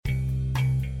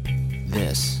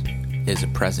This is a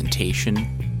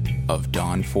presentation of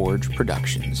Dawn Forge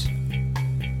Productions.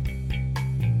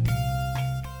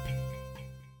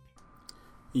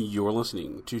 You're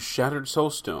listening to Shattered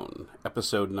Soulstone,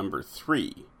 episode number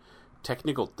 3,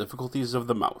 Technical Difficulties of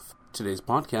the Mouth. Today's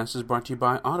podcast is brought to you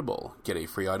by Audible. Get a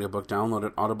free audiobook download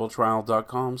at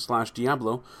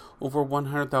audibletrial.com/Diablo. Over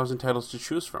 100,000 titles to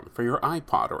choose from for your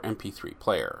iPod or MP3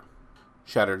 player.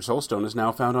 Shattered Soulstone is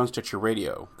now found on Stitcher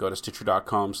Radio. Go to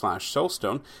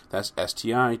stitcher.com/soulstone. That's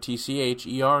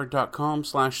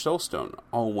STITCHER.com/soulstone,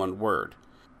 all one word.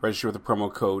 Register with the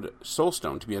promo code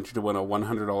Soulstone to be entered to win a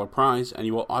 $100 prize, and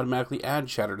you will automatically add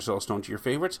Shattered Soulstone to your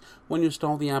favorites when you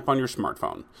install the app on your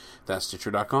smartphone. That's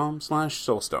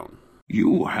stitcher.com/soulstone.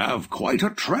 You have quite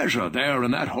a treasure there in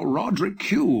that Horadric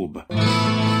cube.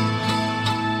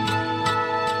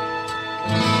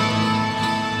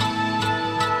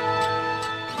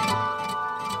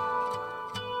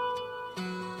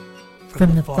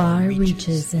 From the far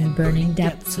reaches and burning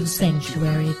depths of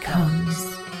Sanctuary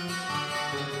comes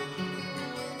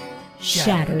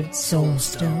Shattered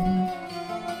Soulstone,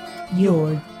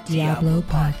 your Diablo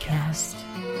podcast.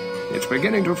 It's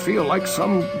beginning to feel like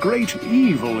some great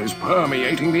evil is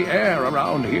permeating the air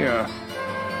around here.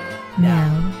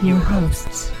 Now, your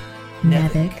hosts,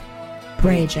 Nevik,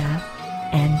 Breja,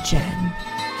 and Jen.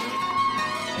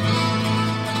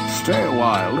 Stay a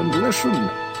while and listen.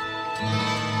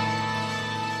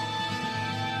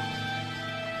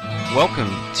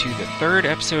 Welcome to the third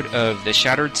episode of the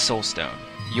Shattered Soulstone,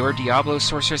 your Diablo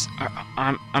Sorceress.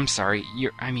 I'm sorry,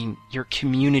 your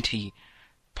community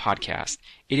podcast.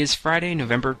 It is Friday,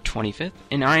 November 25th,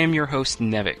 and I am your host,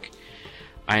 Nevik.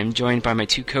 I am joined by my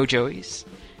two co-joeys.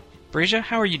 Breja,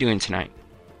 how are you doing tonight?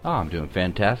 Oh, I'm doing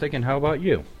fantastic, and how about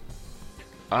you?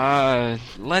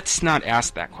 Let's not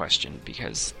ask that question,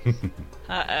 because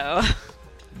Uh-oh.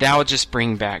 that'll just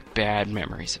bring back bad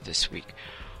memories of this week.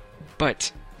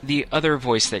 But the other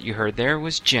voice that you heard there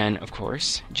was Jen, of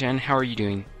course. Jen, how are you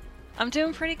doing? I'm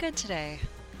doing pretty good today.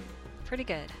 Pretty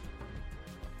good.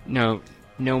 No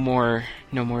more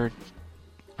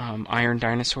iron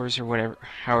dinosaurs or whatever,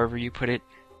 however you put it.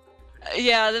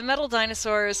 Yeah, the metal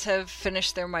dinosaurs have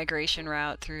finished their migration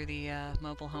route through the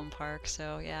mobile home park,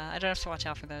 so yeah, I don't have to watch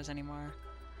out for those anymore.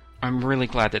 I'm really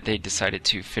glad that they decided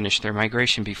to finish their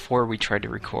migration before we tried to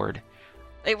record.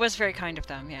 It was very kind of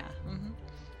them, yeah. Mm-hmm.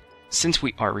 Since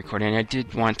we are recording, I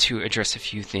did want to address a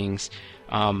few things.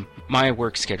 My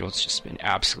work schedule's just been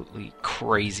absolutely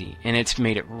crazy, and it's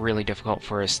made it really difficult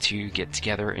for us to get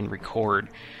together and record.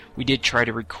 We did try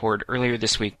to record earlier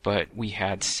this week, but we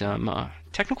had some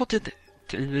technical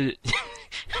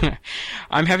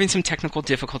I'm having some technical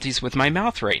difficulties with my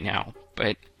mouth right now,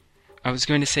 but I was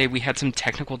going to say we had some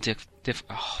technical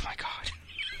oh my god.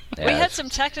 Yes. We had some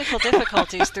technical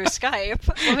difficulties through Skype.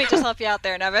 Let me just help you out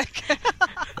there, Nevik.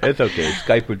 It's okay.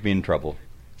 Skype would be in trouble.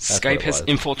 Skype has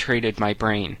infiltrated my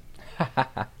brain.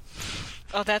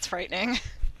 Oh, that's frightening.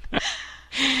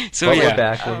 So but yeah, we're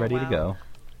back. We're ready to go.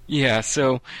 Yeah.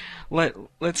 So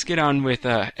let's get on with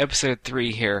episode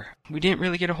 3 here. We didn't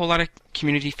really get a whole lot of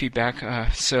community feedback,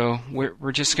 so we're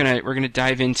gonna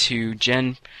dive into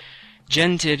Jen.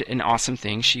 Jen did an awesome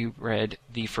thing. She read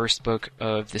the first book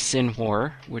of The Sin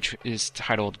War, which is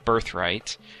titled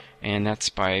Birthright, and that's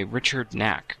by Richard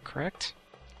Knaak, correct?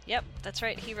 Yep, that's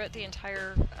right. He wrote the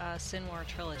entire Sin War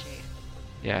trilogy.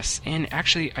 Yes, and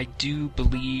actually I do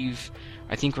believe,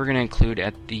 I think we're going to include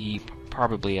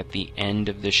probably at the end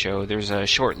of the show, there's a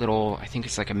short little, I think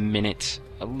it's like a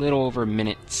little over a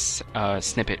minute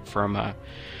snippet from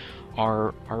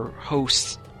our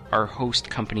host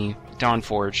company, Dawn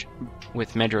Forge,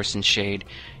 with Medros and Shade,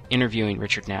 interviewing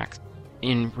Richard Knaak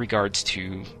in regards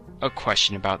to a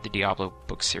question about the Diablo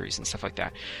book series and stuff like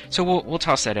that. So we'll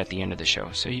toss that at the end of the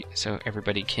show, so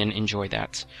everybody can enjoy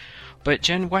that. But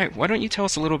Jen, why don't you tell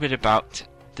us a little bit about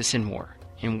the Sin War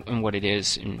and what it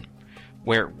is and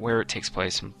where it takes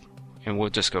place, and we'll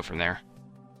just go from there.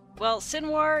 Well, Sin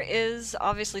War is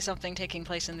obviously something taking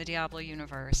place in the Diablo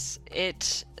universe.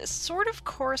 It sort of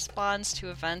corresponds to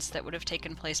events that would have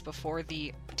taken place before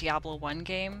the Diablo 1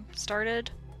 game started.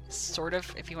 Sort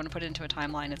of, if you want to put it into a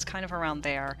timeline, it's kind of around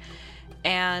there.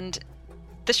 And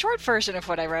the short version of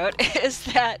what I wrote is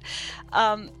that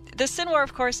the Sin War,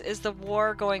 of course, is the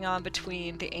war going on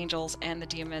between the angels and the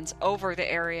demons over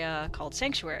the area called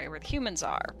Sanctuary, where the humans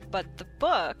are. But the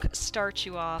book starts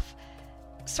you off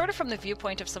sort of from the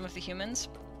viewpoint of some of the humans,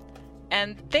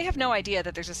 and they have no idea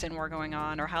that there's a Sin War going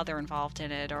on or how they're involved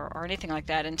in it or anything like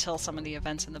that until some of the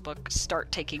events in the book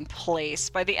start taking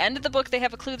place. By the end of the book, they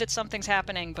have a clue that something's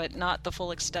happening, but not the full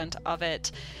extent of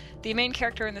it. The main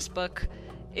character in this book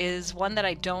is one that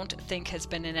I don't think has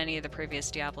been in any of the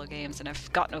previous Diablo games, and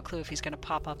I've got no clue if he's going to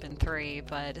pop up in 3,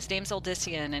 but his name's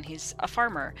Odyssean, and he's a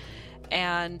farmer.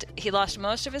 And he lost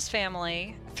most of his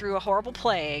family through a horrible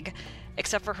plague,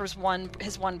 except for his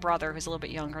one brother who's a little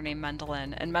bit younger named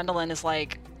Mendelin. And Mendelin is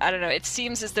like, I don't know, it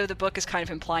seems as though the book is kind of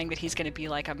implying that he's going to be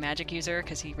like a magic user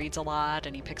because he reads a lot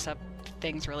and he picks up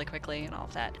things really quickly and all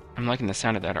of that. I'm liking the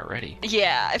sound of that already.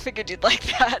 Yeah, I figured you'd like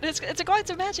that. It's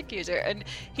a magic user, and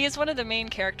he is one of the main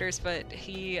characters, but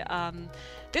he,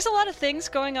 there's a lot of things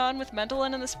going on with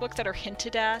Mendelin in this book that are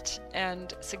hinted at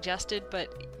and suggested, but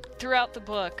throughout the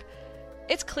book,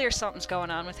 it's clear something's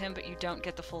going on with him, but you don't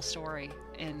get the full story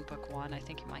in book 1. I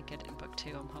think you might get it in book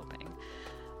 2, I'm hoping.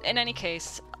 In any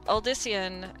case,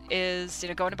 Odyssean is,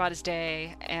 going about his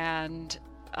day, and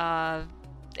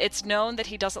it's known that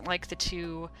he doesn't like the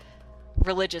 2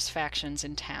 religious factions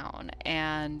in town,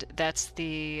 and that's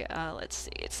the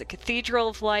it's the Cathedral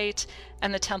of Light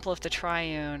and the Temple of the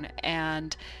Triune,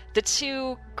 and the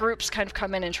 2 groups kind of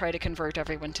come in and try to convert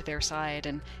everyone to their side,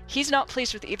 and he's not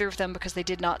pleased with either of them because they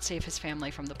did not save his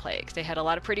family from the plague. They had a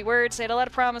lot of pretty words, they had a lot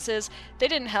of promises, they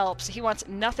didn't help, so he wants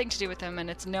nothing to do with them, and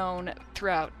it's known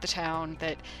throughout the town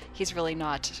that he's really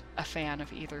not a fan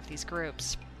of either of these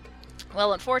groups.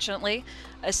 Well, unfortunately,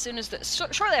 as soon as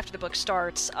shortly after the book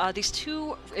starts, these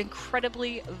 2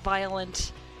 incredibly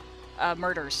violent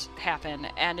murders happen,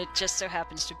 and it just so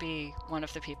happens to be one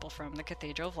of the people from the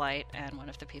Cathedral of Light and one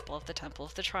of the people of the Temple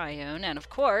of the Triune. And of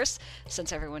course,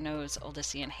 since everyone knows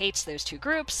Odyssean hates those 2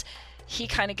 groups, he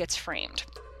kind of gets framed.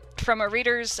 From a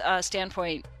reader's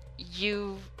standpoint,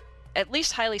 you at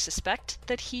least highly suspect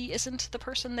that he isn't the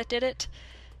person that did it.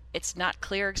 It's not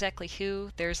clear exactly who.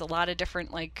 There's a lot of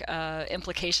different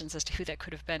implications as to who that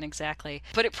could have been exactly.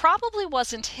 But it probably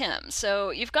wasn't him. So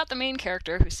you've got the main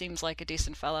character who seems like a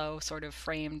decent fellow, sort of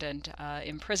framed and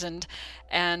imprisoned,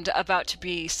 and about to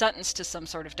be sentenced to some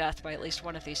sort of death by at least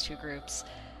one of these 2 groups.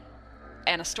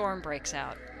 And a storm breaks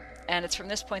out. And it's from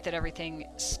this point that everything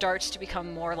starts to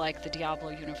become more like the Diablo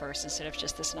universe instead of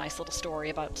just this nice little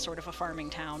story about sort of a farming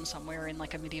town somewhere in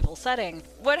like a medieval setting.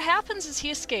 What happens is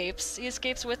he escapes. He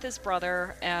escapes with his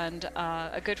brother and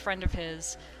a good friend of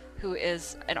his who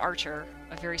is an archer,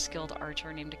 a very skilled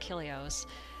archer named Achilleos,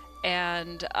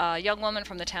 and a young woman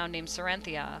from the town named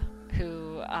Sarenthia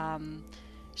who...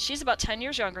 she's about 10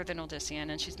 years younger than Odyssean,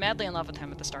 and she's madly in love with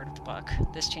him at the start of the book.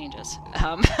 This changes.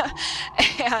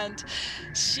 And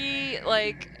she,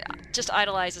 just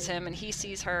idolizes him, and he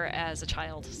sees her as a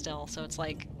child still. So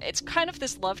it's kind of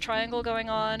this love triangle going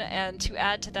on, and to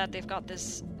add to that, they've got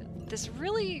this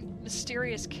really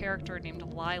mysterious character named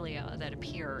Lilia that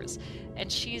appears,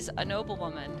 and she's a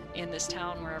noblewoman in this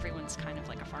town where everyone's kind of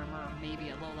like a farmer or maybe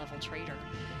a low-level trader.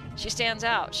 She stands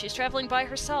out. She's traveling by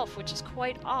herself, which is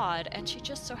quite odd, and she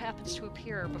just so happens to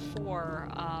appear before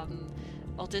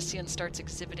Odyssean starts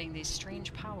exhibiting these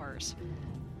strange powers.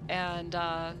 And,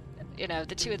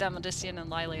 the 2 of them, Odyssean and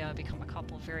Lilia, become a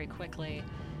couple very quickly.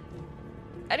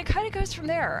 And it kind of goes from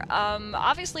there.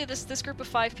 Obviously, this group of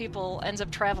 5 people ends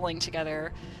up traveling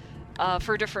together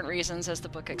for different reasons, as the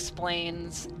book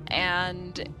explains,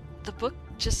 and the book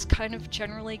just kind of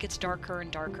generally gets darker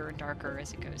and darker and darker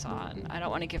as it goes on. I don't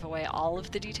want to give away all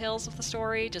of the details of the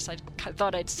story, I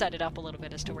thought I'd set it up a little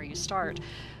bit as to where you start.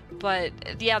 But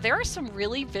yeah, there are some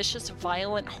really vicious,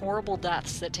 violent, horrible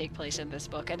deaths that take place in this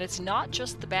book, and it's not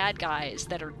just the bad guys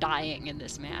that are dying in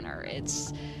this manner.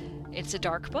 It's a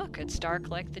dark book. It's dark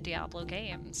like the Diablo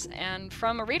games. And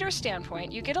from a reader's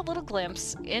standpoint, you get a little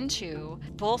glimpse into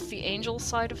both the angel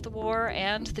side of the war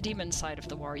and the demon side of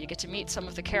the war. You get to meet some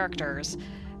of the characters,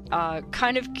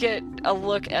 kind of get a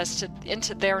look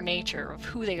into their nature of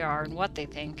who they are and what they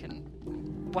think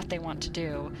and what they want to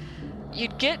do.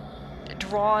 You'd get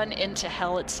drawn into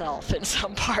hell itself in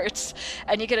some parts,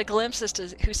 and you get a glimpse as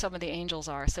to who some of the angels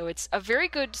are. So it's a very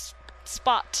good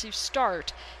spot to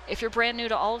start if you're brand new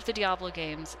to all of the Diablo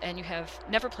games and you have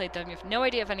never played them, you have no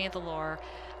idea of any of the lore,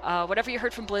 whatever you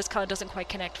heard from BlizzCon doesn't quite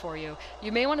connect for you.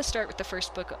 You may want to start with the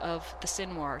first book of the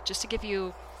Sin War, just to give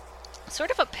you sort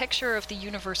of a picture of the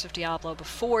universe of Diablo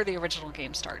before the original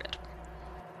game started.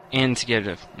 And to get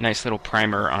a nice little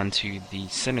primer onto the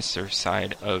sinister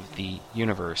side of the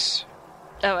universe.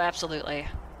 Oh, absolutely.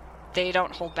 They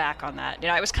don't hold back on that.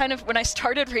 I was kind of, when I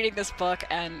started reading this book,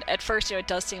 and at first, it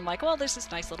does seem like, well, there's this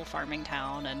nice little farming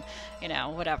town, and,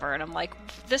 whatever. And I'm like,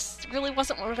 this really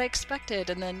wasn't what I expected.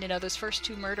 And then, those first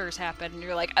 2 murders happen, and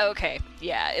you're like, okay,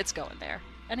 yeah, it's going there.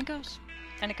 And it goes.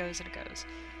 And it goes, and it goes.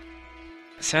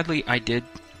 Sadly, I did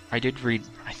read,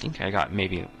 I think I got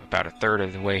maybe about a third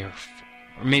of the way, or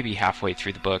maybe halfway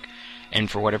through the book, and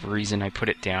for whatever reason I put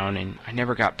it down and I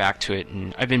never got back to it,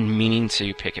 and I've been meaning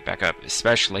to pick it back up,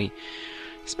 especially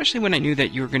when I knew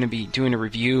that you were going to be doing a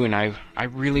review, and I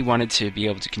really wanted to be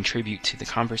able to contribute to the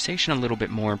conversation a little bit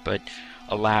more, but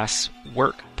alas,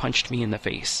 work punched me in the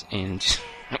face, and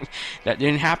that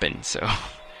didn't happen, so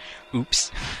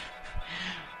oops.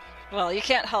 Well, you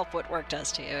can't help what work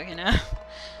does to you, you know?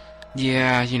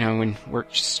 Yeah, you know, when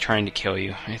work's trying to kill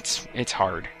you, it's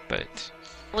hard, but...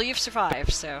 Well, you've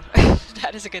survived, so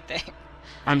that is a good thing.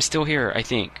 I'm still here, I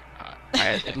think.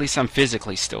 At least I'm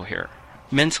physically still here.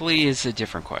 Mentally is a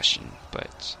different question,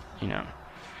 but, you know,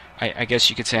 I guess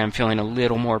you could say I'm feeling a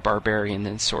little more barbarian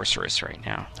than sorceress right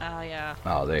now. Oh, yeah.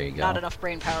 Oh, there you go. Not enough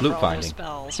brain power Loot for all those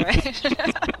finding. spells,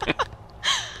 right?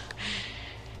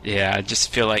 Yeah, I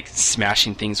just feel like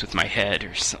smashing things with my head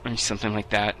or something like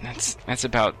that. That's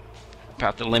about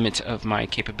the limit of my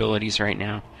capabilities right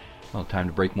now. Well, time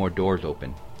to break more doors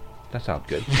open. That sounds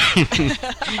good.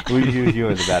 We'll use you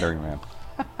as a battering ram.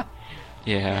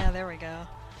 Yeah, there we go.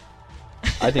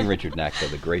 I think Richard Knack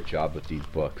does a great job with these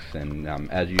books, and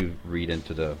as you read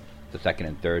into the second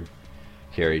and third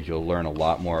series, you'll learn a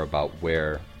lot more about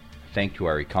where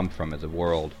Sanctuary comes from as a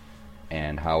world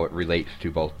and how it relates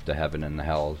to both the heaven and the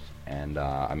hells. And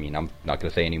I mean, I'm not going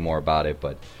to say any more about it,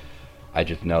 but I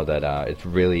just know that it's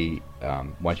really,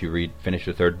 once you finish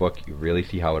the third book, you really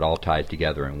see how it all ties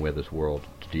together and where this world,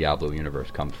 the Diablo universe,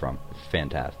 comes from. It's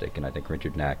fantastic, and I think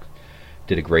Richard Knack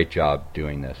did a great job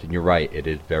doing this. And you're right, it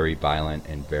is very violent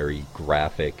and very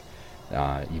graphic,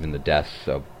 even the deaths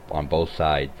on both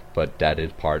sides, but that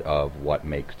is part of what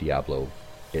makes Diablo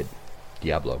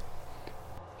Diablo.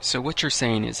 So what you're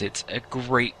saying is it's a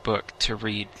great book to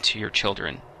read to your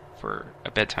children for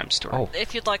a bedtime story. Oh,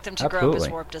 If you'd like them to grow up as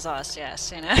absolutely. warped as us,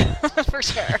 yes, you know, for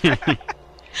sure.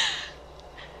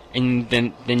 And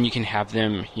then you can have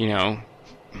them, you know,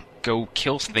 go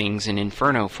kill things in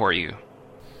Inferno for you.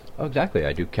 Oh, exactly.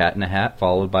 I do Cat in a Hat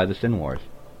followed by the Sin Wars.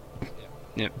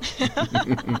 Yep.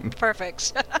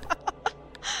 Perfect.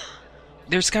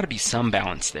 There's got to be some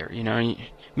balance there, you know.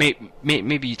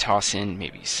 Maybe you toss in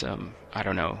maybe some, I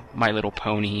don't know, My Little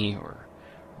Pony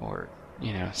or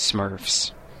you know,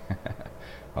 Smurfs.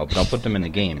 Oh, but don't put them in the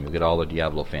game. You'll get all the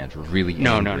Diablo fans really angry.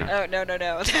 No. Oh, no.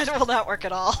 That will not work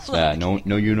at all.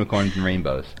 No unicorns and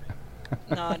rainbows.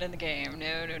 Not in the game.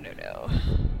 No.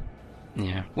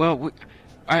 Yeah. Well,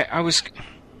 I was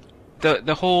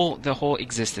the whole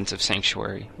existence of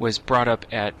Sanctuary was brought up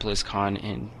at BlizzCon,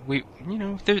 and we, you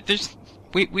know,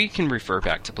 we can refer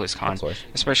back to Of BlizzCon, course.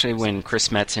 especially when Chris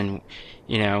Metzen,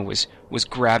 you know, was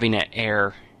grabbing at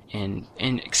air and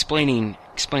explaining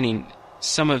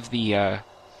some of the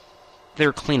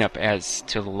their cleanup as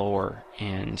to the lore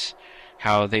and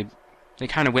how they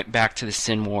kind of went back to the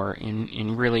Sin War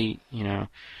and really, you know,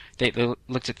 they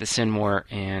looked at the Sin War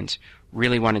and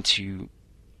really wanted to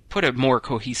put a more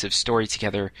cohesive story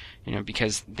together, you know,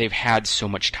 because they've had so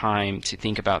much time to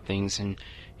think about things. And,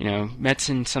 you know,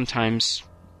 Metzen sometimes,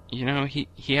 you know, he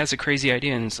has a crazy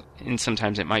idea, and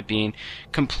sometimes it might be in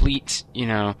complete, you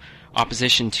know,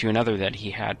 opposition to another that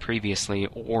he had previously,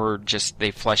 or just they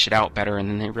flesh it out better and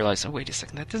then they realize, oh, wait a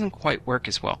second, that doesn't quite work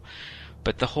as well.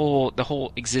 But the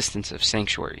whole existence of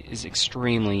Sanctuary is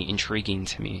extremely intriguing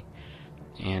to me,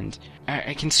 and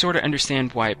I can sort of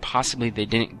understand why possibly they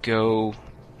didn't go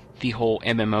the whole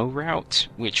MMO route,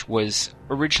 which was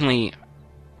originally,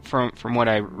 from what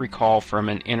I recall from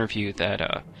an interview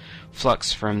that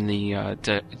Flux from the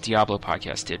Diablo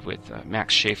podcast did with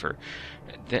Max Schaefer,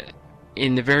 that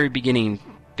in the very beginning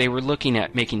they were looking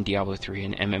at making Diablo 3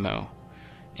 an MMO,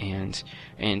 and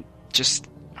just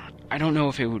I don't know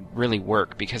if it would really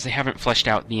work because they haven't fleshed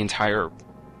out the entire,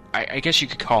 I guess you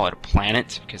could call it a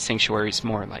planet, because Sanctuary is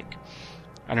more like,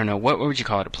 I don't know, what would you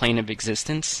call it, a plane of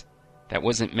existence that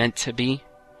wasn't meant to be?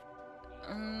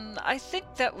 I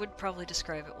think that would probably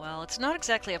describe it well. It's not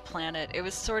exactly a planet. It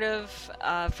was sort of,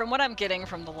 from what I'm getting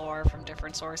from the lore from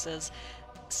different sources,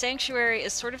 Sanctuary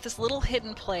is sort of this little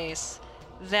hidden place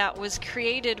that was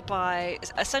created by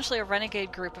essentially a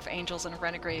renegade group of angels and a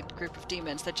renegade group of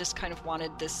demons that just kind of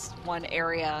wanted this one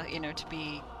area, you know, to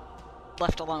be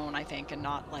left alone, I think, and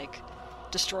not, like,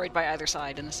 destroyed by either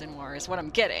side in the Sin War, is what I'm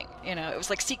getting. You know, it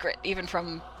was, like, secret, even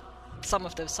from some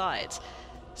of those sides.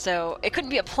 So it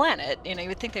couldn't be a planet, you know, you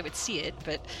would think they would see it,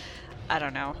 but I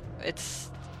don't know.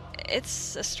 It's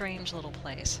a strange little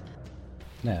place.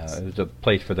 Yeah, it was a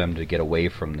place for them to get away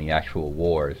from the actual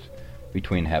wars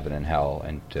between heaven and hell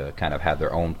and to kind of have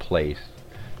their own place.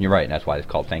 And you're right, and that's why it's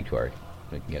called Sanctuary.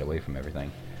 They can get away from everything.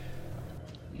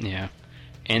 Yeah,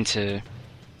 and to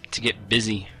get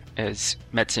busy, as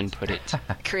Metzen put it.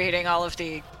 Creating all of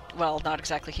the, well, not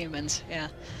exactly humans, yeah.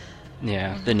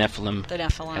 Yeah, the Nephilim. The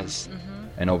Nephilim. Mm-hmm.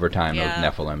 And over time, Yeah.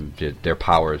 those Nephilim, their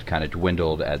powers kind of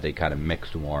dwindled as they kind of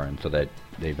mixed more, and so that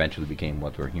they eventually became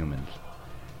what were humans,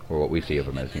 or what we see of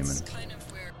them as humans.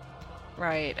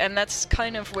 Right, and that's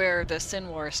kind of where the Sin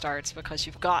War starts, because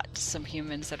you've got some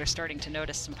humans that are starting to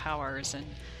notice some powers, and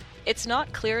it's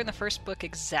not clear in the first book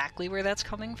exactly where that's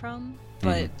coming from,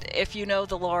 but if you know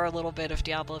the lore a little bit of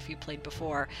Diablo, if you played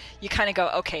before, you kind of go,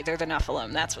 okay, they're the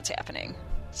Nephilim, that's what's happening.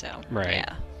 So, Right.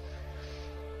 yeah.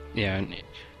 Yeah, and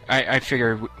I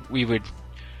figure we would,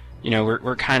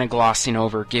 we're kind of glossing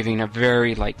over giving a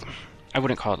very, I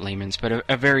wouldn't call it layman's, but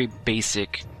a very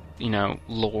basic,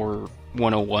 lore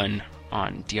 101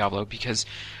 on Diablo, because,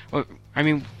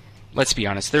 let's be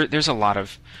honest, there's a lot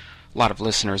of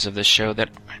listeners of this show that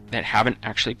haven't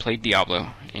actually played Diablo,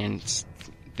 and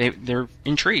they're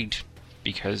intrigued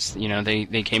because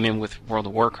they came in with World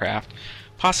of Warcraft,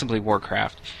 possibly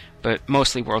Warcraft, but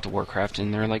mostly World of Warcraft,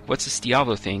 and they're like, what's this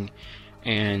Diablo thing?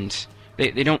 And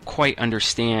they don't quite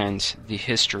understand the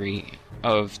history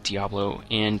of Diablo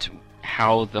and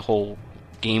how the whole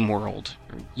game world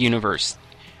or universe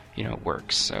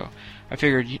works. So I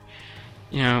figured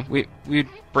we'd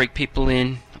break people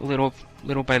in little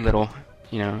by little,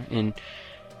 and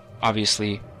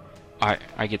obviously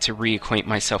I get to reacquaint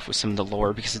myself with some of the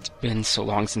lore because it's been so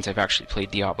long since I've actually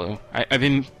played Diablo. I've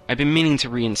been meaning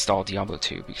to reinstall Diablo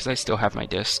 2 because I still have my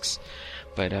discs,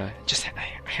 but I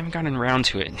haven't gotten around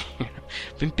to it.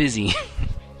 I've been busy.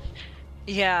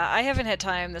 Yeah, I haven't had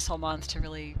time this whole month to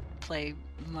really play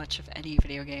much of any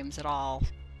video games at all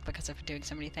because I've been doing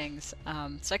so many things.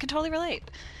 So I can totally relate.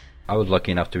 I was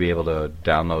lucky enough to be able to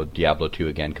download Diablo 2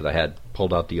 again because I had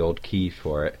pulled out the old keys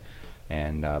for it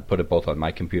and put it both on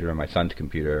my computer and my son's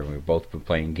computer, and we've both been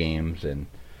playing games and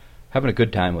having a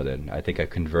good time with it. I think I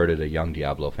converted a young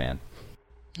Diablo fan.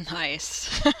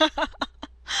 Nice.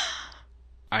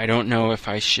 I don't know if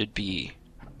I should be,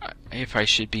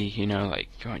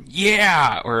 going,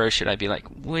 yeah, or should I be like,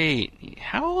 wait,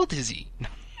 how old is he?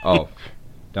 Oh,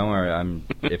 don't worry.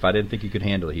 If I didn't think he could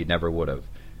handle it, he never would have.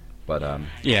 But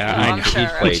yeah, I'm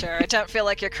sure. I don't feel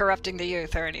like you're corrupting the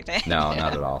youth or anything. No,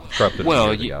 not at all. Corrupted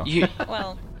well, years ago.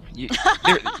 Well,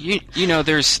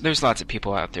 there's lots of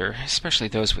people out there, especially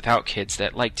those without kids,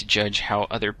 that like to judge how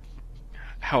other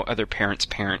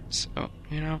parents.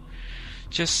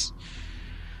 Just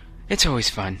it's always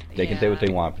fun. They can say what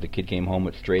they want, but the kid came home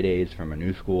with straight A's from a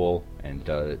new school, and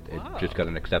it just got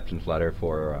an acceptance letter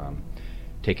for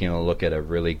taking a look at a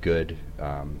really good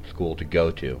school to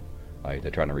go to. Like,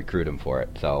 they're trying to recruit him for it.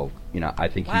 So, I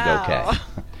think he's okay.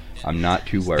 I'm not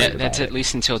too worried about it. That's at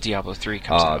least until Diablo 3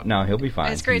 comes out. No, he'll be fine.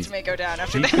 his grades may go down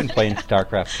after He's that. been playing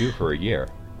StarCraft 2 for a year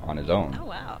on his own. Oh,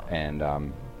 wow. And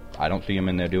I don't see him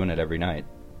in there doing it every night.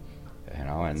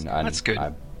 That's good.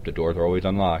 The doors are always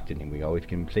unlocked, and we always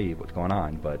can see what's going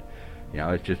on. But,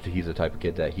 it's just he's the type of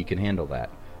kid that he can handle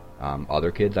that. Other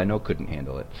kids I know couldn't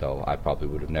handle it, so I probably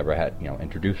would have never had,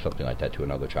 introduced something like that to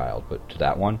another child. But to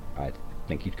that one, I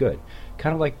think he's good.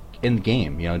 Kind of like in the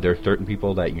game, there are certain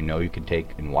people that you can take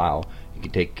in WoW. You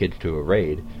can take kids to a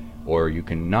raid, or you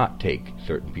can not take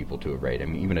certain people to a raid. I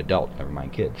mean, even adults, never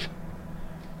mind kids.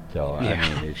 So,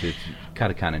 yeah. It's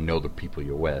kind of know the people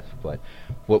you're with. But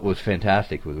what was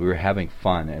fantastic was we were having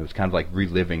fun, and it was kind of like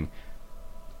reliving,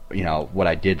 what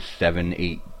I did 7,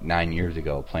 8, 9 years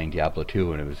ago playing Diablo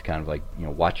 2, and it was kind of like,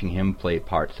 watching him play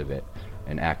parts of it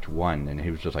in Act 1, and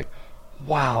he was just like,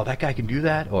 wow, that guy can do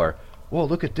that? Or, whoa,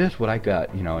 look at this, what I got,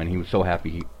 and he was so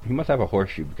happy. He must have a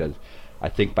horseshoe, because I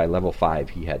think by level 5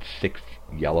 he had 6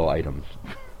 yellow items.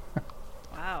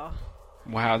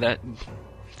 Wow, that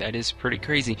is pretty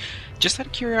crazy. Just out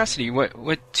of curiosity,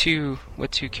 what two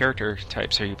character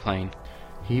types are you playing?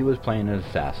 He was playing an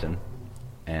assassin,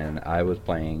 and I was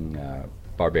playing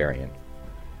barbarian.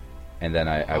 And then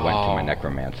I went to my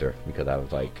necromancer, because I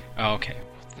was like... Oh, okay.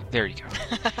 There you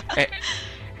go.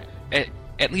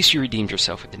 At least you redeemed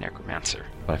yourself with the necromancer.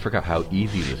 But I forgot how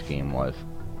easy this game was.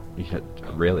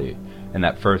 Really. In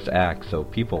that first act, so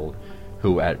people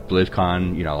who at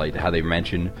BlizzCon, like how they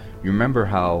mentioned, you remember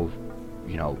how,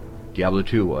 Diablo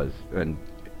 2 was, and,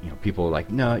 people were like,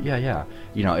 no, yeah.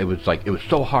 It was like, it was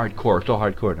so hardcore,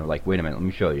 and they're like, wait a minute, let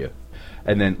me show you.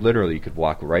 And then literally you could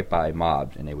walk right by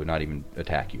mobs and they would not even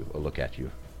attack you or look at you.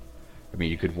 I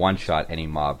mean, you could one-shot any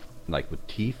mob, like with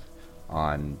teeth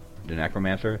on the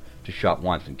necromancer, just shot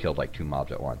once and killed like 2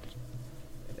 mobs at once.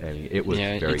 I mean, it was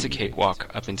very it's a cakewalk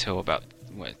up until about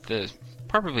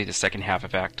probably the second half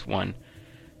of Act 1,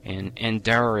 and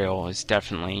Dariel is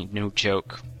definitely no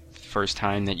joke. The first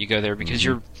time that you go there, because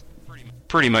you're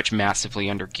pretty much massively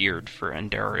undergeared for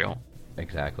Andariel.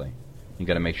 Exactly. You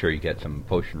got to make sure you get some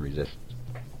potion resist.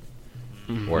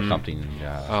 or something.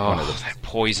 One of the, that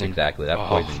poison. Exactly, that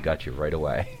poison got you right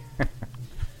away.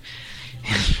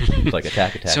 It's like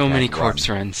attack. So many corpse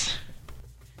runs.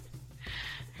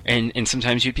 And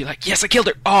sometimes you'd be like, yes, I killed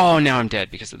her! Oh, now I'm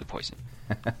dead because of the poison.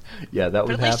 Yeah, that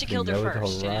was happening. But at least you killed her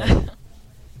first,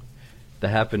 That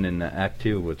happened in Act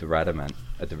 2 with the Radamant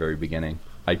at the very beginning.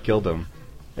 I killed him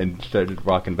and started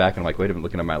walking back, and I'm like, wait a minute,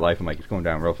 looking at my life, I'm like, it's going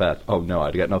down real fast. Oh no,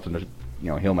 I got nothing to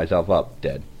heal myself up.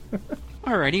 Dead.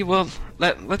 Alrighty, well,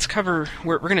 let's cover.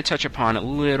 We're going to touch upon a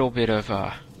little bit of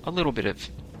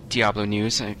Diablo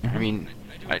news. I mean,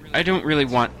 I don't really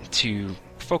want to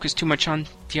focus too much on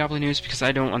Diablo news because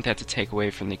I don't want that to take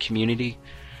away from the community.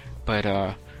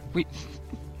 But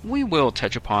we will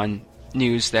touch upon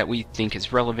news that we think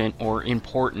is relevant or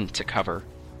important to cover.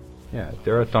 Yeah,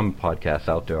 there are some podcasts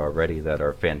out there already that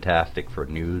are fantastic for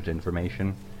news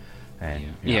information.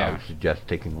 And I would suggest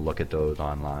taking a look at those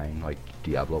online, like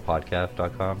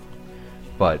DiabloPodcast.com.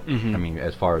 But, I mean,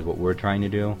 as far as what we're trying to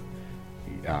do,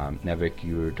 Nevik,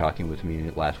 you were talking with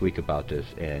me last week about this,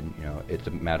 and, it's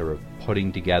a matter of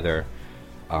putting together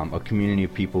a community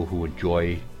of people who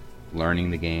enjoy learning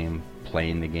the game,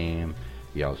 playing the game.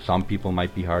 Some people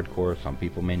might be hardcore, some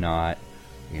people may not,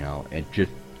 and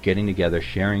just getting together,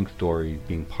 sharing stories,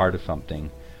 being part of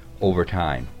something over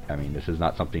time. I mean, this is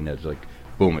not something that's like,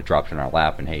 boom, it drops in our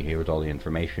lap, and hey, here's all the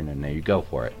information, and there you go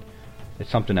for it. It's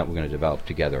something that we're going to develop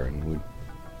together, and we'd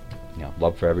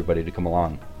love for everybody to come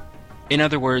along. In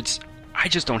other words, I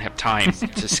just don't have time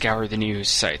to scour the news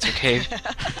sites, okay?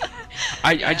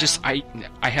 I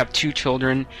have 2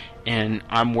 children, and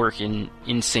I'm working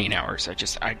insane hours.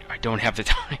 I don't have the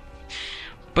time.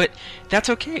 But that's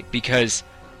okay, because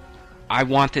I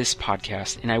want this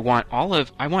podcast, and I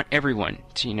want everyone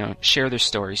to, share their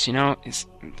stories.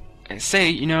 Say,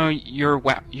 you're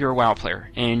a WoW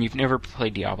player, and you've never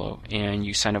played Diablo, and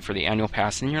you sign up for the annual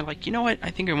pass, and you're like, you know what,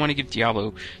 I think I want to give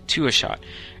Diablo 2 a shot.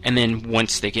 And then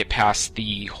once they get past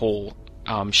the whole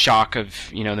shock of,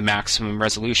 the maximum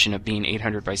resolution of being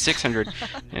 800 by 600,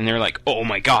 and they're like, oh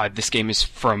my god, this game is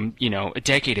from, a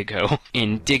decade ago,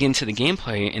 and dig into the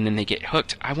gameplay, and then they get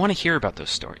hooked. I want to hear about those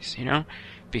stories,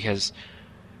 because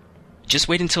just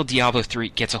wait until Diablo 3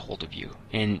 gets a hold of you,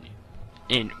 and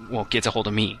gets a hold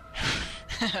of me.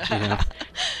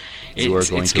 It's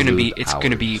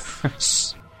going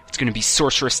to be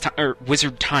sorceress time or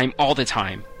wizard time all the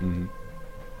time. Mm-hmm.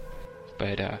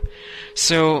 But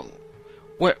so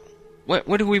what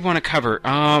do we want to cover?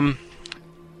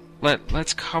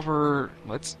 Let's cover.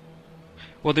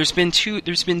 Well, there's been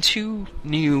two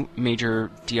new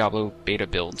major Diablo beta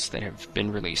builds that have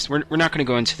been released. We're not going to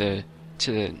go into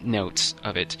the notes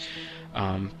of it,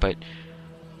 but.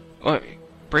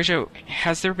 Brejo,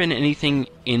 has there been anything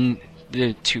in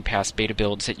the 2 past beta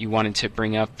builds that you wanted to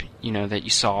bring up, that you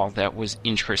saw that was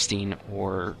interesting,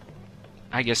 or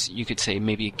I guess you could say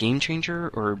maybe a game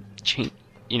changer, or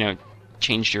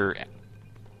changed your...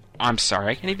 I'm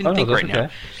sorry, I can't even think right now.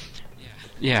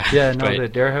 Yeah, no,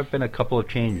 there have been a couple of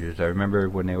changes. I remember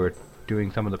when they were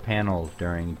doing some of the panels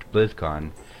during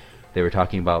BlizzCon, they were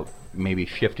talking about maybe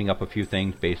shifting up a few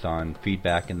things based on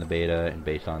feedback in the beta and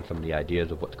based on some of the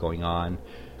ideas of what's going on.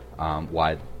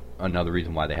 Another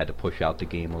reason why they had to push out the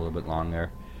game a little bit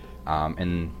longer.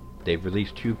 And they've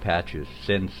released 2 patches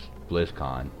since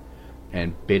BlizzCon.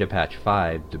 And Beta Patch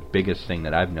 5, the biggest thing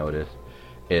that I've noticed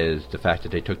is the fact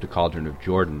that they took the Cauldron of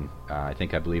Jordan. I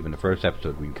believe in the first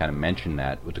episode we kind of mentioned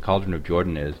that. What the Cauldron of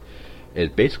Jordan is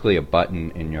basically a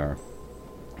button in your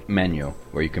menu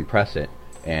where you can press it,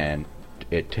 and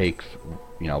it takes,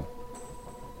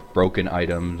 broken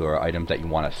items or items that you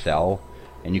want to sell,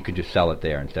 and you can just sell it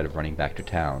there instead of running back to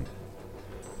town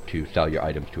to sell your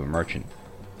items to a merchant.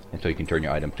 And so you can turn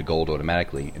your items to gold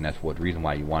automatically, and that's the reason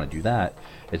why you want to do that,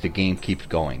 is the game keeps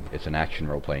going. It's an action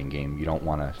role-playing game. You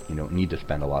don't need to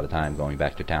spend a lot of time going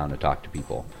back to town to talk to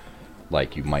people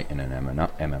like you might in an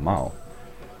MMO.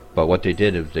 But what they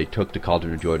did is they took the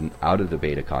Cauldron of Jordan out of the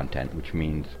beta content, which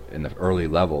means in the early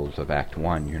levels of Act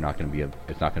 1, it's not going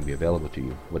to be available to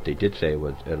you. What they did say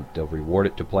was they'll reward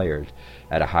it to players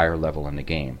at a higher level in the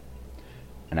game.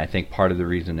 And I think part of the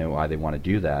reason why they want to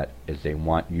do that is they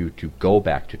want you to go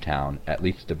back to town, at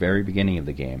least at the very beginning of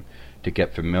the game, to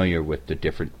get familiar with the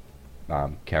different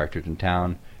characters in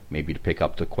town, maybe to pick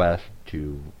up the quest,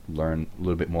 to learn a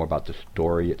little bit more about the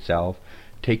story itself.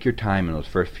 Take your time in those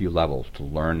first few levels to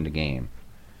learn the game,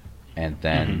 and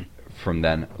then from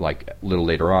then, like a little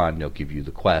later on, they'll give you the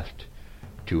quest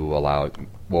to allow,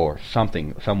 or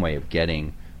some way of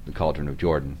getting the Cauldron of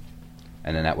Jordan,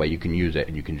 and then that way you can use it,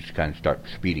 and you can just kind of start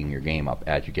speeding your game up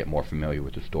as you get more familiar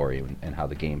with the story and how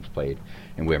the game's played,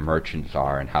 and where merchants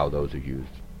are and how those are used.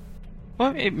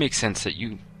 Well, it makes sense that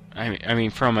you, I mean,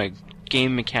 from a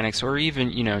game mechanics or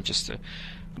even, just a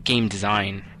game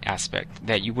design aspect,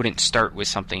 that you wouldn't start with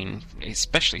something,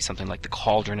 especially something like the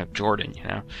Cauldron of Jordan,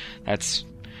 That's,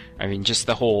 just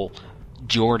the whole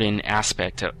Jordan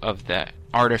aspect of the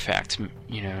artifact,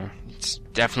 it's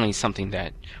definitely something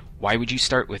that, why would you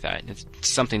start with that? It's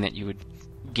something that you would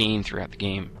gain throughout the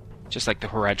game, just like the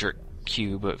Horadric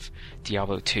Cube of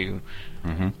Diablo 2.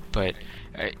 Mm-hmm. But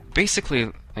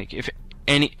basically, like, if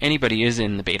anybody is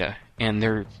in the beta and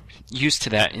they're used to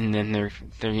that, and then they're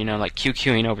like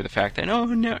QQing over the fact that, oh,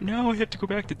 now I have to go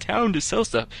back to town to sell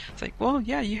stuff. It's like, well,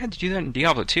 yeah, you had to do that in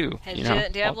Diablo 2. Had to do it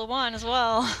in Diablo 1 as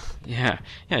well. Yeah,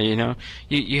 you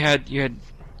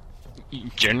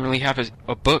generally have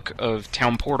a book of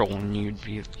Town Portal, and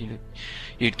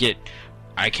you'd get,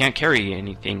 I can't carry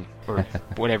anything or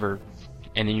whatever,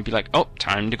 and then you'd be like, oh,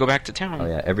 time to go back to town. Oh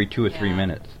yeah, every 2 or 3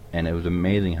 minutes. And it was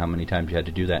amazing how many times you had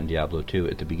to do that in Diablo 2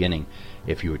 at the beginning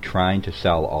if you were trying to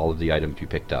sell all of the items you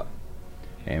picked up.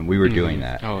 And we were doing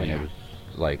that. Oh, and yeah. it was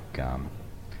like,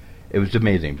 it was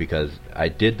amazing because I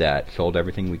did that, sold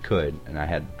everything we could, and I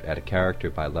had a character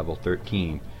by level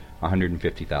 13,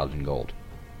 150,000 gold.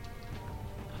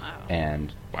 Wow.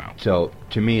 And Wow. so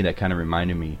to me that kind of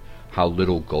reminded me how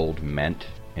little gold meant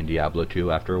in Diablo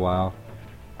 2 after a while.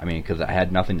 I mean, because I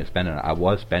had nothing to spend it on. I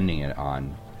was spending it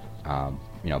on,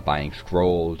 buying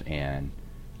scrolls and,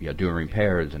 doing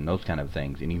repairs and those kind of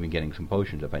things, and even getting some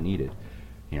potions if I needed.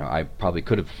 I probably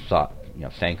could have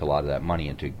sank a lot of that money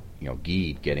into,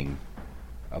 Geed, getting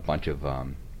a bunch of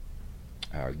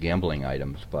gambling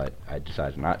items, but I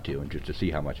decided not to, and just to see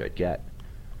how much I'd get.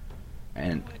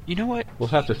 And you know what? We'll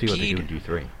have to see what they Geed, do in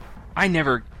D3. I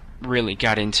never really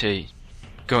got into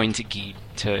going to Geed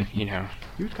to, He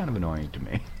was kind of annoying to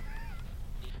me.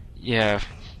 Yeah,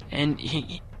 and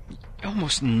he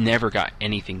almost never got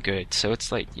anything good. So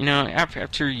it's like,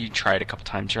 after you try it a couple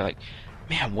times, you're like,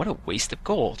 man, what a waste of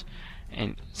gold.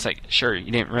 And it's like, sure,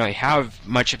 you didn't really have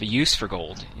much of a use for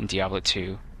gold in Diablo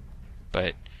 2,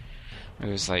 but it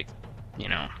was like,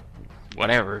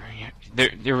 whatever.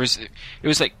 It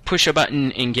was like push a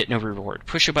button and get no reward.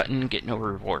 Push a button and get no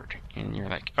reward. And you're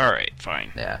like, alright,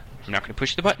 fine. Yeah. I'm not going to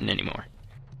push the button anymore.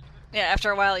 Yeah,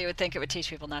 after a while you would think it would teach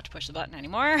people not to push the button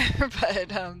anymore, but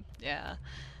yeah,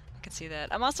 I can see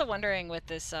that. I'm also wondering with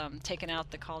this taking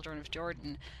out the Cauldron of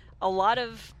Jordan,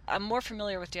 I'm more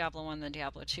familiar with Diablo 1 than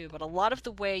Diablo 2, but a lot of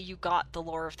the way you got the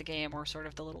lore of the game, or sort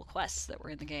of the little quests that were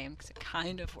in the game, because it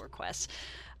kind of were quests,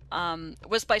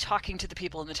 was by talking to the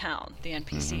people in the town, the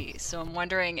NPCs. Mm-hmm. So I'm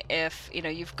wondering if,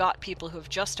 you've got people who have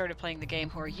just started playing the game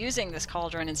who are using this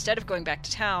cauldron instead of going back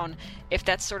to town, if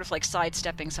that's sort of like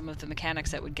sidestepping some of the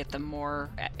mechanics that would get them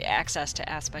more access to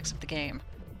aspects of the game.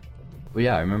 Well,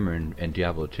 yeah, I remember in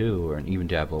Diablo 2, or in even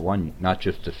Diablo 1, not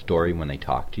just the story when they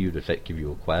talk to you to give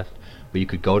you a quest, but you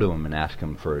could go to them and ask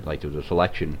them for, like, there was a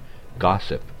selection,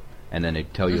 gossip, and then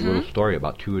they'd tell you a little story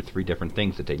about 2 or 3 different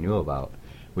things that they knew about,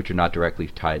 which are not directly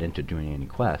tied into doing any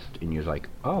quest, and you're like,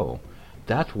 oh,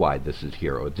 that's why this is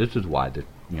here, or this is why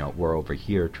we're over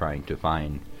here trying to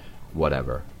find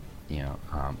whatever,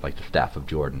 like the Staff of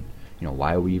Jordan.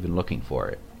 Why are we even looking for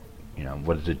it?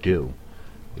 What does it do?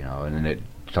 And then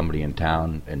somebody in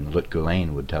town in Lutger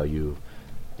Lane would tell you,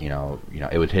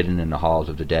 it was hidden in the halls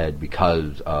of the dead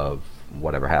because of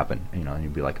whatever happened, and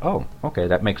you'd be like, oh, okay,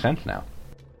 that makes sense now.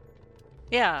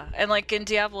 Yeah, and like in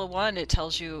Diablo 1, it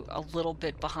tells you a little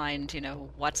bit behind,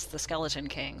 what's the Skeleton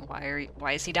King?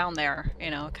 Why is he down there?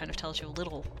 It kind of tells you a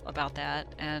little about that.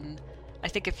 And I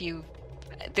think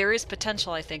there is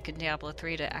potential, I think, in Diablo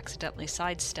 3 to accidentally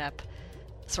sidestep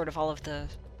sort of all of the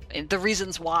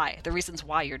reasons why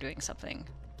you're doing something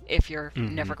if you're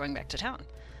never going back to town.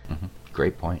 Mm-hmm.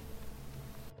 Great point.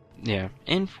 Yeah,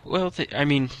 and well,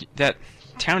 that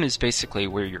town is basically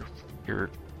where your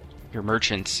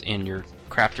merchants and your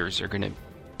crafters are going to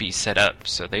be set up,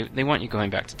 so they want you going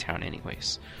back to town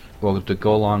anyways. Well, to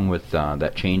go along with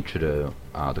that change to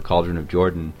the Cauldron of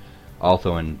Jordan,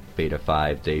 also in Beta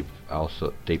 5, they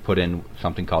put in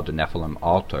something called the Nephilim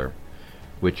Altar,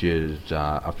 which is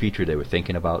a feature they were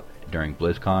thinking about during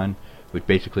BlizzCon, which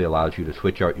basically allows you to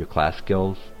switch out your class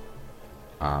skills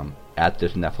at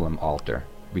this Nephilim Altar,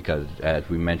 because as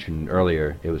we mentioned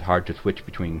earlier, it was hard to switch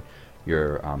between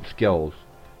your skills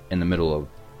in the middle of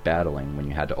battling when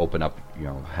you had to open up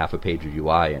half a page of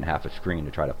UI and half a screen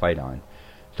to try to fight on.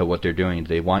 So what they're doing is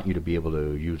they want you to be able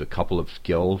to use a couple of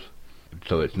skills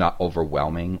so it's not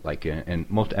overwhelming. Like in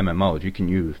most MMOs, you can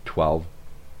use 12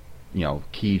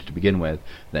 keys to begin with,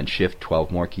 then shift 12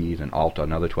 more keys and alt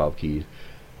another 12 keys.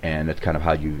 and that's kind of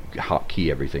how you hotkey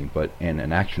everything. But in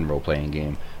an action role-playing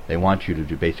game, they want you to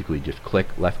do basically just click,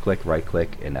 left click, right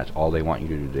click, and that's all they want you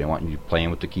to do. They want you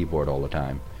playing with the keyboard all the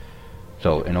time.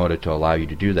 So in order to allow you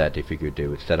to do that, they figured they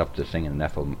would set up this thing in an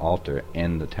Nephilim altar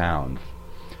in the towns.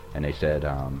 And they said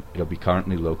it'll be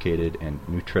currently located in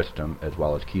New Tristram, as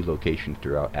well as key locations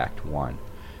throughout Act 1.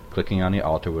 Clicking on the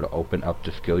altar would open up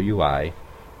the skill UI,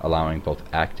 allowing both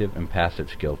active and passive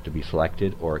skills to be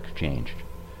selected or exchanged.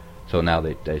 So now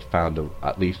they found,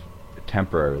 at least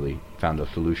temporarily, found a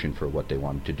solution for what they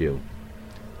wanted to do.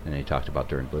 And they talked about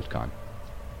during BlizzCon.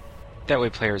 That way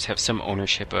players have some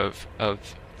ownership of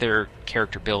their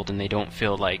character build, and they don't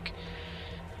feel like,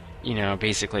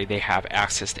 basically they have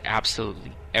access to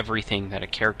absolutely everything that a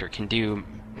character can do.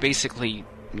 Basically,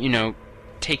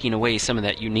 taking away some of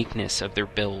that uniqueness of their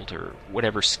build or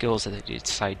whatever skills that they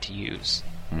decide to use.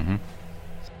 Mm-hmm.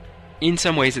 In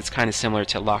some ways, it's kind of similar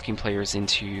to locking players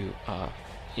into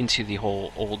the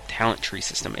whole old talent tree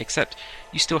system, except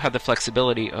you still have the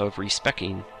flexibility of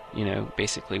respeccing,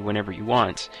 basically whenever you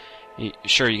want.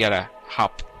 Sure, you gotta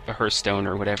hop a Hearthstone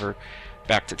or whatever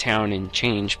back to town and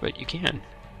change, but you can.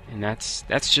 And that's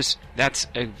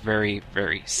a very,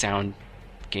 very sound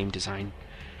game design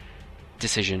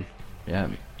decision. Yeah,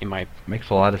 it makes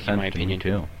a lot of sense to me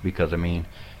too. Because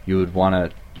you would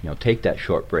want to take that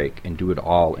short break and do it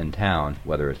all in town,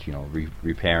 whether it's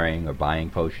repairing or buying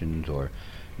potions or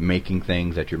making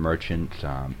things at your merchants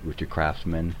with your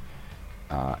craftsmen,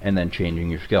 and then changing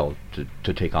your skill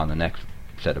to take on the next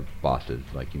set of bosses.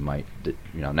 Like you might,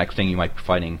 next thing you might be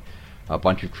fighting a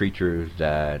bunch of creatures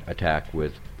that attack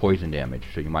with poison damage,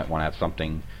 so you might want to have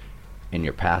something in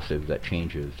your passive that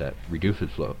changes, that reduces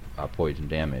poison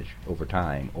damage over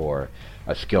time, or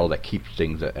a skill that keeps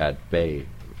things at bay,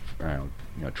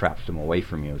 traps them away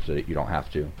from you so that you don't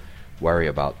have to worry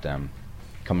about them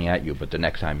coming at you, but the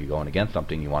next time you're going against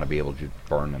something, you want to be able to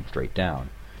burn them straight down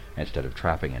instead of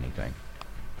trapping anything.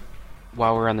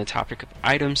 While we're on the topic of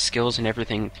items, skills, and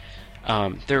everything,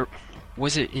 there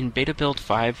was it in Beta Build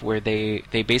 5 where they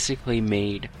basically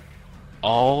made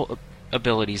all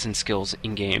abilities and skills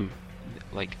in game,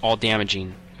 like all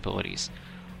damaging abilities,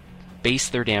 base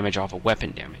their damage off of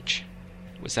weapon damage.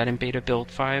 Was that in Beta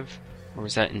Build 5, or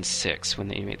was that in 6 when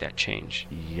they made that change?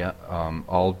 Yeah,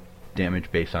 all damage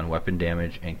based on weapon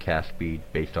damage and cast speed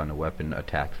based on the weapon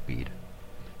attack speed.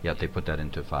 Yeah, they put that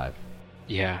into 5.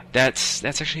 Yeah, that's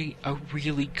actually a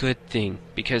really good thing,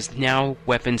 because now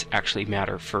weapons actually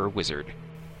matter for a wizard.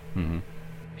 Mm-hmm.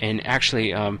 And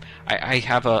actually, I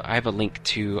have a link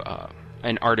to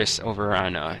an artist over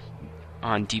on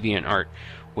DeviantArt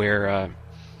where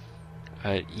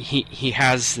he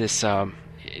has this.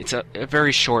 It's a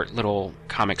very short little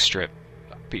comic strip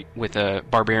with a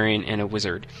barbarian and a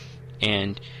wizard,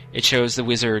 and it shows the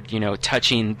wizard,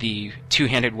 touching the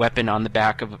two-handed weapon on the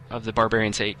back of the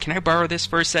barbarian, say, "Can I borrow this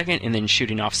for a second?" and then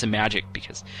shooting off some magic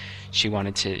because she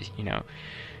wanted to,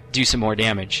 do some more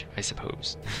damage, I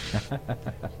suppose.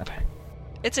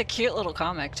 It's a cute little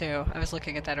comic too. I was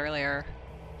looking at that earlier.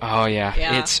 Oh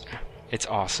yeah. It's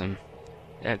awesome.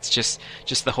 It's just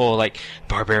the whole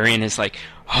barbarian is like,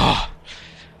 oh,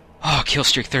 kill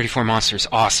streak 34 monsters,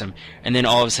 awesome, and then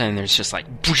all of a sudden there's just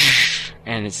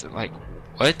and it's like,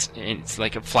 what? And it's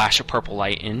like a flash of purple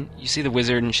light, and you see the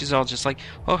wizard, and she's all just like,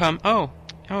 oh,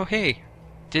 hey,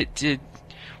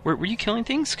 were you killing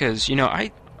things? Because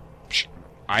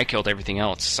I killed everything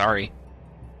else. Sorry.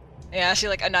 Yeah, she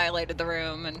annihilated the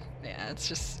room, and yeah,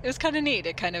 it was kind of neat.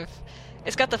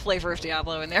 It's got the flavor of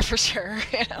Diablo in there for sure.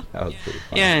 That was pretty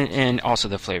fun. Yeah, and also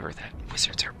the flavor that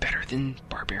wizards are better than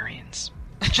barbarians.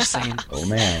 Just saying. Oh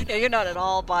man. Yeah, you're not at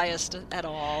all biased at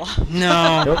all.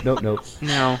 No. Nope.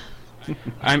 No.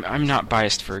 I'm not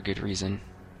biased for a good reason.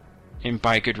 And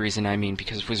by good reason, I mean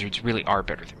because wizards really are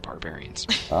better than barbarians.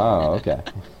 Oh, okay.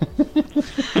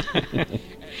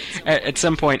 At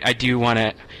some point, I do want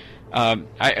to...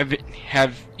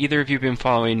 have either of you been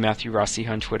following Matthew Rossi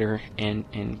on Twitter? And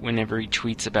whenever he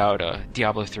tweets about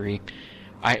Diablo 3,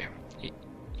 I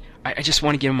just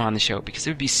want to get him on the show, because it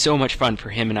would be so much fun for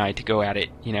him and I to go at it.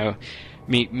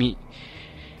 Me.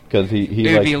 Because he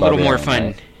it would be a little more fun.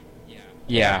 Right?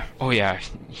 Yeah. Oh yeah.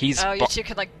 You two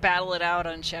could battle it out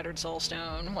on Shattered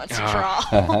Soulstone once and for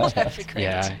all. That'd be great.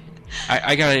 Yeah.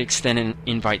 I gotta extend an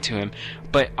invite to him,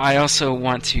 but I also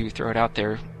want to throw it out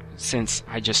there, since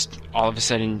I just all of a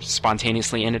sudden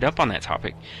spontaneously ended up on that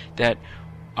topic, that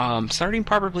starting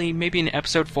probably maybe in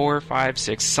episode 4, 5,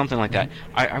 6, something like that,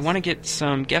 I want to get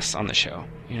some guests on the show.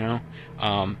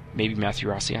 Maybe Matthew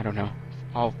Rossi. I don't know.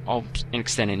 I'll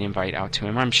extend an invite out to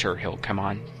him. I'm sure he'll come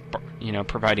on.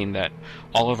 Providing that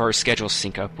all of our schedules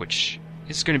sync up, which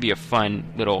is going to be a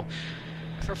fun little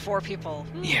For 4 people.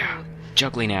 Ooh. Yeah,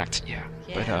 juggling act. Yeah.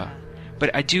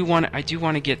 But I do want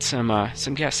to get some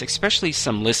guests, especially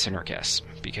some listener guests,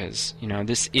 because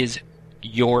this is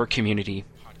your community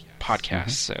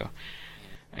podcast. So,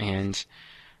 and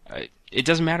it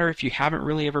doesn't matter if you haven't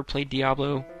really ever played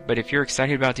Diablo, but if you're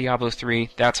excited about Diablo 3,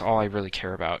 that's all I really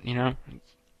care about.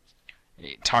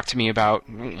 Talk to me about,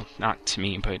 not to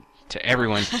me, but to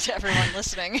everyone. To everyone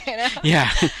listening,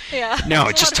 Yeah. Yeah. No,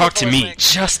 There's just a lot talk of to people me, listening.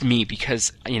 just me,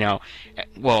 because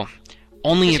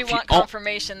only if you want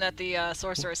confirmation that the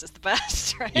sorceress is the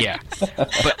best, right? Yeah,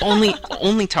 but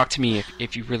only talk to me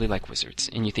if you really like wizards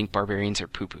and you think barbarians are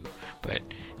poo poo. But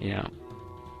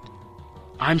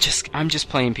I'm just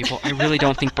playing, people. I really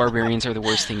don't think barbarians are the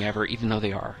worst thing ever, even though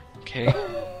they are. Okay.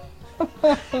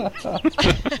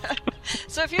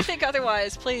 So if you think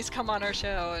otherwise, please come on our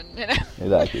show and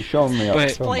Exactly. Show me up.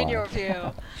 explain your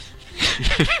view.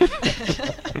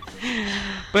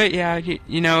 But yeah,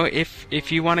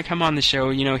 if you want to come on the show,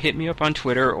 hit me up on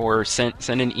Twitter or send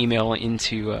an email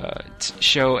into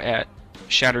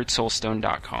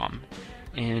show@shatteredsoulstone.com,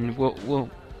 and we'll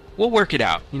work it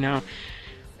out.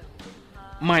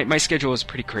 My schedule is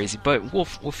pretty crazy, but we'll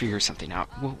figure something out.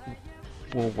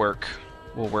 We'll work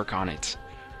on it.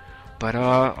 But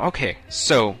okay,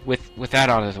 so with that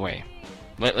out of the way,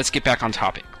 let's get back on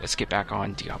topic. Let's get back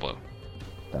on Diablo.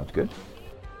 Sounds good.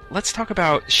 Let's talk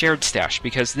about Shared Stash,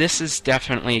 because this is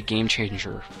definitely a game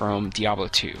changer from Diablo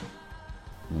 2.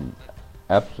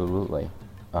 Absolutely.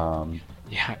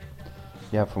 Yeah.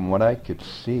 Yeah, from what I could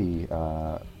see,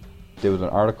 there was an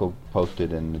article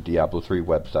posted in the Diablo 3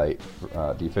 website,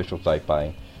 the official site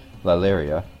by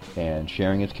Lalaria, and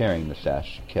sharing is caring, the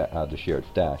shared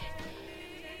stash.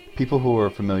 People who are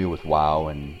familiar with WoW,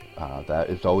 and that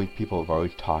is always, people are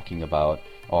always talking about,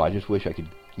 I just wish I could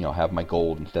have my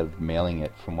gold, instead of mailing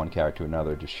it from one character to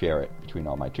another, just share it between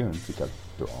all my tunes, because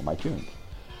they're all my tunes.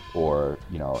 Or,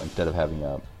 instead of having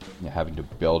to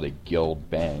build a guild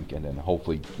bank and then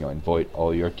hopefully, invite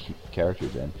all your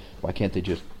characters in, why can't they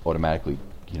just automatically,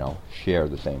 share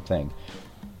the same thing,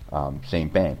 same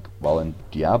bank? Well, in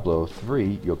Diablo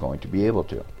 3, you're going to be able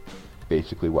to.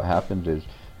 Basically what happens is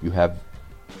you have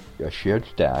a shared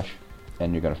stash,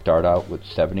 and you're going to start out with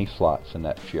 70 slots in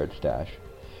that shared stash.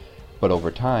 But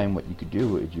over time, what you could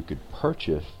do is you could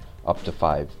purchase up to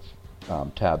 5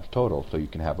 tabs total, so you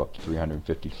can have up to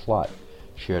 350 slots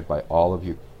shared by all of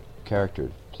your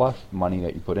characters, plus money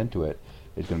that you put into it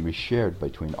is going to be shared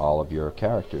between all of your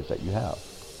characters that you have.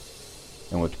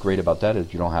 And what's great about that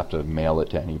is you don't have to mail it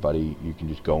to anybody. You can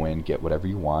just go in, get whatever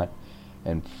you want.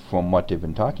 And from what they've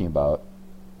been talking about,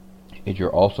 is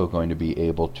you're also going to be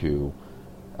able to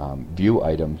view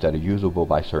items that are usable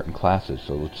by certain classes.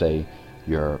 So let's say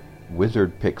your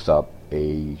wizard picks up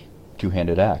a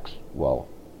two-handed axe. Well,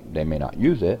 they may not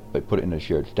use it, but put it in a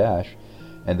shared stash,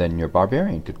 and then your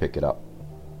barbarian could pick it up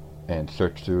and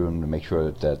search through them to make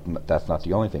sure that that's not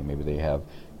the only thing. Maybe they have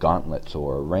gauntlets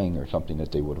or a ring or something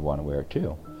that they would want to wear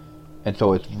too. And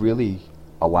so it's really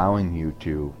allowing you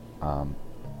to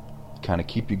kind of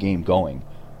keep your game going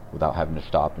without having to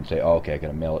stop and say, okay, I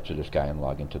gotta mail it to this guy and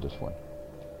log into this one.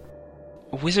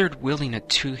 A wizard wielding a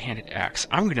two-handed axe.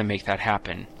 I'm gonna make that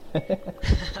happen.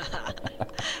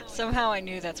 Somehow I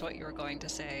knew that's what you were going to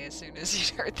say as soon as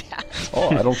you heard that. Oh,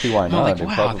 I don't see why not. Like, They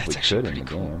wow, probably that's actually could in the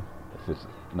pretty cool. game if it's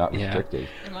not restricted.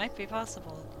 It might be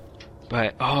possible.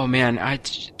 But oh man,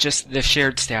 just the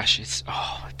shared stash is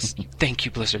thank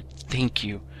you, Blizzard, thank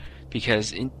you,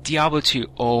 because in Diablo 2,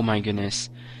 oh my goodness,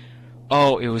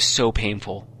 it was so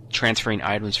painful transferring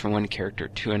items from one character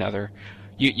to another.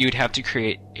 You'd have to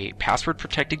create a password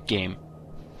protected game.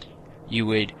 You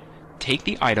would take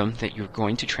the item that you're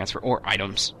going to transfer, or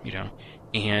items,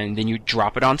 and then you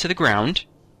drop it onto the ground,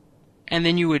 and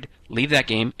then you would leave that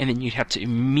game, and then you'd have to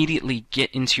immediately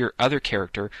get into your other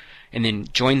character and then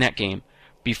join that game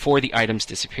before the items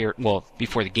disappeared. Well,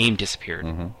 before the game disappeared.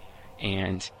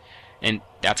 Mm-hmm. And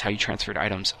that's how you transferred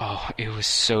items. Oh, it was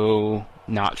so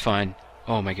not fun.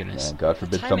 Oh my goodness. And God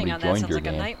forbid Timing somebody on that joined sounds your like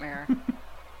game. a nightmare.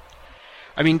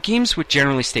 I mean, games would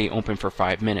generally stay open for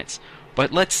 5 minutes,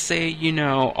 but let's say,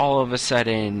 all of a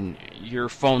sudden your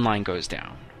phone line goes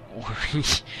down,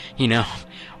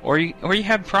 or you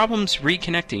have problems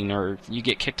reconnecting, or you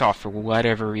get kicked off for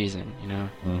whatever reason,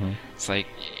 Mm-hmm. It's like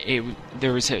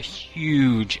there was a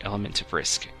huge element of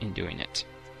risk in doing it,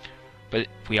 but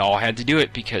we all had to do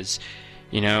it because,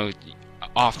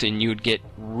 often you would get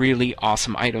really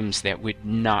awesome items that would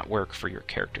not work for your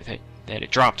character that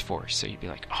it dropped for. So you'd be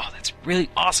like, oh, that's really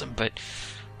awesome, but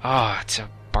it's a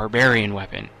barbarian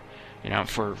weapon,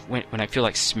 for when I feel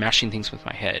like smashing things with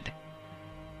my head.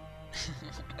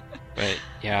 But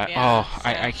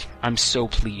yeah, I'm so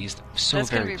pleased. That's very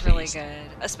gonna be pleased. really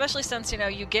good, especially since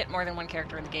you get more than one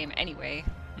character in the game anyway.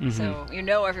 Mm-hmm.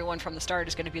 So everyone from the start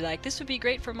is going to be like, this would be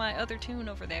great for my other toon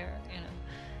over there.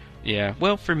 Yeah,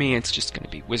 well, for me, it's just going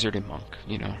to be wizard and monk.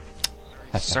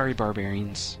 Sorry,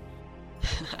 barbarians.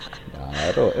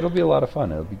 It'll be a lot of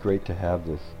fun. It'll be great to have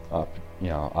this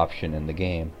option in the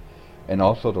game, and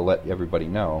also to let everybody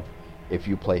know, if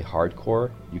you play hardcore,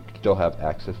 you still have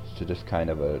access to this kind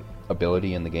of a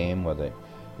ability in the game, whether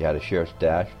you had a shared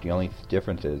stash. The only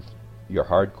difference is your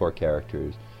hardcore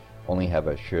characters only have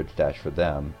a shared stash for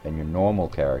them, and your normal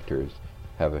characters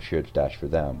have a shared stash for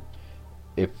them.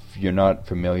 If you're not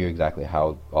familiar exactly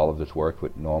how all of this works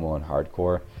with normal and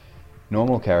hardcore,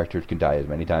 normal characters can die as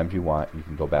many times as you want. You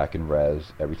can go back and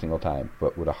res every single time.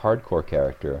 But with a hardcore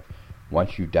character,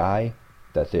 once you die,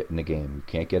 that's it in the game. You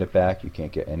can't get it back. You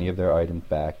can't get any of their items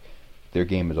back. Their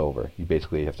game is over. You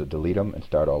basically have to delete them and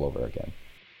start all over again.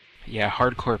 Yeah,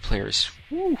 hardcore players.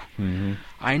 Woo.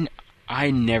 Mm-hmm.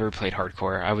 I never played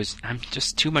hardcore. I'm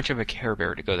just too much of a Care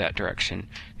Bear to go that direction,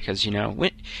 because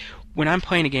when I'm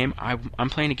playing a game, I'm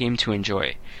playing a game to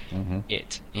enjoy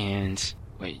it. And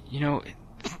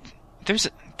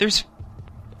there's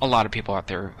a lot of people out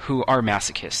there who are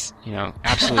masochists,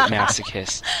 absolute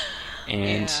masochists.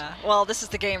 And yeah. Well, this is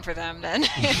the game for them then.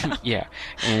 Yeah.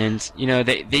 And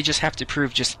they just have to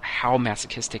prove just how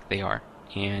masochistic they are.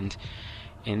 And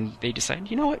they decide,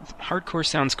 hardcore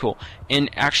sounds cool. And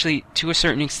actually, to a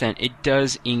certain extent, it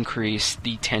does increase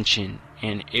the tension.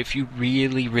 And if you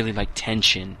really, really like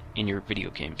tension in your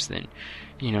video games, then,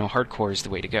 hardcore is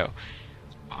the way to go.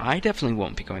 I definitely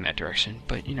won't be going that direction,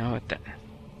 but,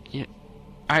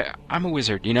 I'm a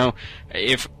wizard,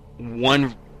 If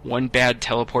one bad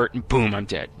teleport, and boom, I'm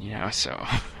dead, so...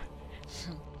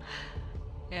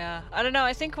 Yeah, I don't know.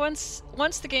 I think once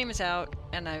the game is out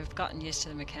and I've gotten used to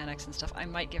the mechanics and stuff, I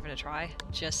might give it a try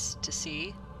just to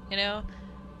see,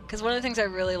 because one of the things I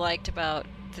really liked about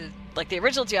the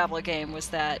original Diablo game was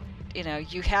that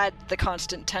you had the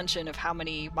constant tension of how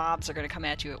many mobs are going to come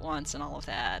at you at once and all of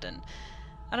that, and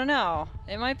I don't know.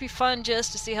 It might be fun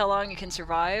just to see how long you can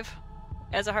survive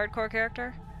as a hardcore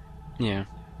character. Yeah.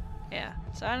 Yeah.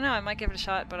 So I don't know. I might give it a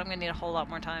shot, but I'm going to need a whole lot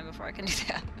more time before I can do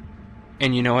that.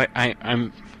 And you know what?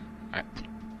 I'm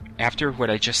after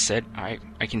what I just said, I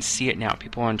can see it now.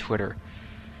 People on Twitter,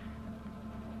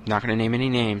 not going to name any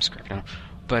names,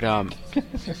 but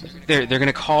they're going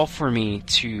to call for me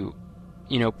to,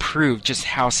 prove just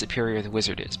how superior the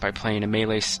wizard is by playing a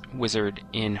melee wizard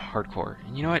in hardcore.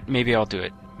 And you know what? Maybe I'll do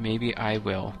it. Maybe I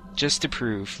will, just to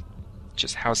prove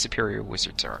just how superior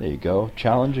wizards are. There you go.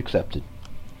 Challenge accepted.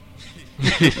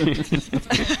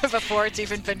 Before it's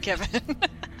even been given.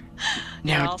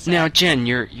 Now, Jen,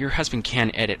 your husband can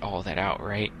edit all that out,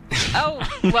 right? Oh,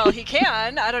 well, he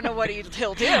can. I don't know what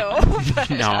he'll do.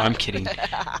 But, no, I'm kidding.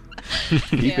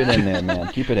 Keep it in there,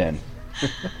 man. Keep it in.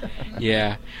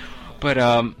 Yeah,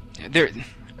 but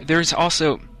there's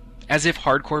also, as if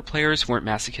hardcore players weren't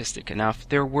masochistic enough,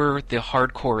 there were the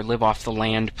hardcore live off the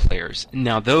land players.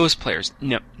 Now those players,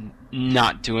 no,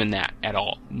 not doing that at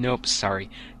all. Nope,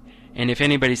 sorry. And if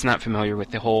anybody's not familiar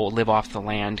with the whole live off the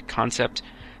land concept,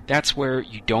 that's where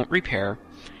you don't repair,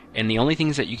 and the only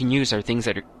things that you can use are things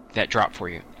that drop for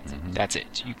you. Mm-hmm. That's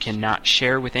it. You cannot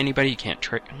share with anybody. You can't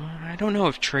trade. I don't know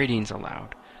if trading's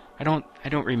allowed. I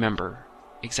don't remember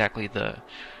exactly the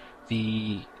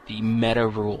meta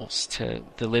rules to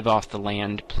the live off the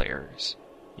land players,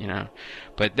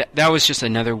 But that was just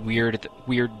another weird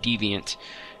deviant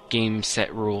game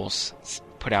set rules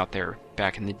put out there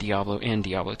back in the Diablo and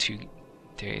Diablo 2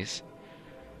 days.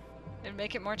 It'd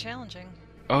make it more challenging.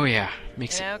 Oh yeah,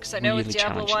 makes it because I know really with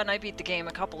Diablo 1, I beat the game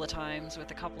a couple of times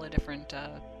with a couple of different.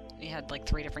 You had like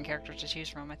 3 different characters to choose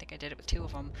from. I think I did it with 2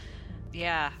 of them.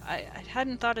 Yeah, I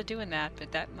hadn't thought of doing that,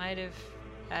 but that might have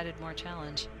added more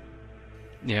challenge.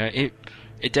 Yeah,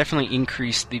 it definitely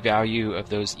increased the value of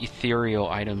those ethereal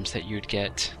items that you'd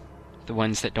get, the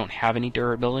ones that don't have any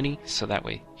durability. So that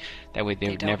way they would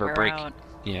never break. Out.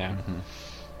 Yeah. Mm-hmm.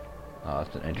 Oh,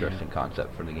 that's an interesting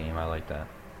concept for the game. I like that.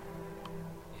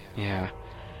 Yeah.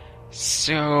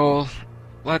 So,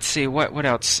 let's see, what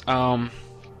else?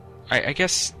 I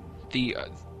guess the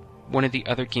one of the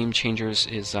other game changers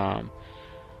is I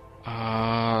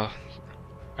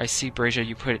see, Brazia,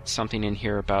 you put something in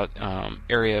here about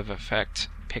area of effect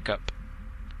pickup.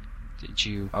 Did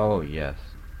you? Oh yes.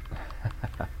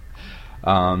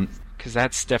 Because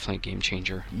that's definitely a game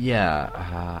changer.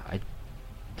 Yeah, I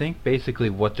think basically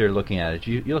what they're looking at is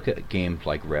you look at games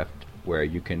like Rift, where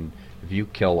you can, if you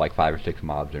kill like 5 or 6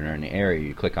 mobs in an area,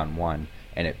 you click on one,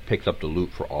 and it picks up the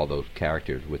loot for all those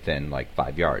characters within like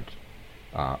 5 yards.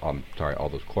 all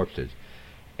those corpses.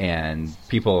 And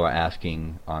people are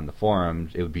asking on the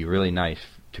forums, it would be really nice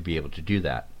to be able to do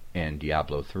that in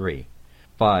Diablo 3.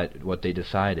 But what they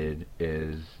decided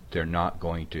is they're not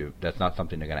going to, that's not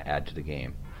something they're going to add to the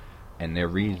game. And their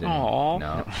reason... Aww.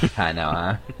 No, I know,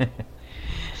 huh?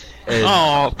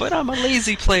 Oh, but I'm a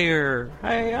lazy player.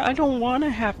 I don't want to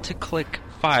have to click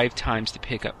 5 times to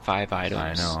pick up 5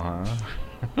 items. I know,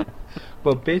 huh?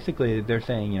 But basically, they're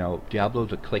saying,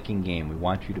 Diablo's a clicking game. We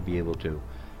want you to be able to,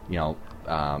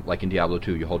 like in Diablo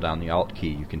 2, you hold down the Alt key,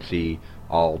 you can see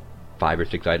all 5 or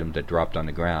 6 items that dropped on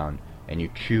the ground, and you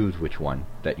choose which one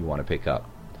that you want to pick up.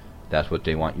 That's what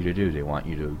they want you to do. They want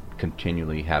you to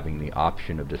continually having the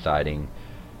option of deciding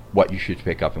what you should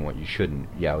pick up and what you shouldn't.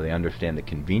 Yeah, they understand the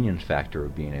convenience factor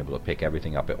of being able to pick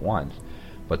everything up at once,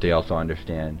 but they also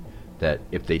understand that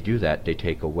if they do that, they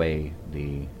take away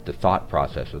the thought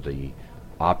process or the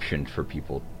option for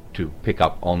people to pick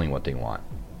up only what they want.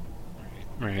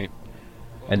 Right.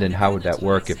 And then how would that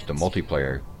work if the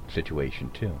multiplayer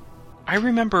situation too? I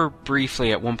remember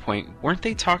briefly at one point, weren't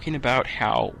they talking about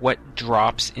how what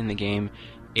drops in the game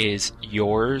is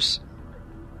yours?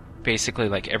 Basically,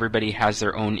 like, everybody has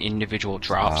their own individual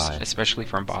drops, especially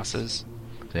from bosses.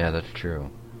 Yeah, that's true.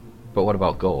 But what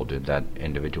about gold? Is that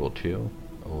individual too?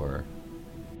 Or...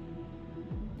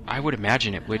 I would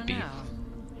imagine it would be.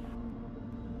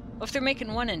 Well, if they're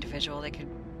making one individual, they could...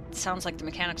 It sounds like the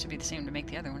mechanics would be the same to make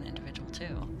the other one individual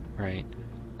too. Right.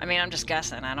 I mean, I'm just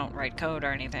guessing. I don't write code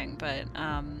or anything, but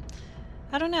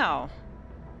I don't know.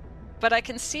 But I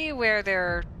can see where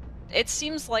they're... It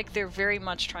seems like they're very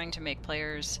much trying to make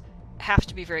players have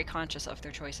to be very conscious of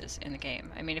their choices in the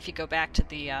game. I mean, if you go back to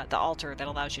the altar that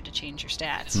allows you to change your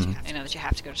stats, that you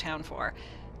have to go to town for,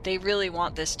 they really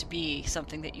want this to be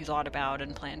something that you thought about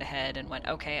and planned ahead and went,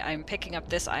 okay, I'm picking up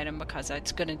this item because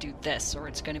it's going to do this, or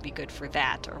it's going to be good for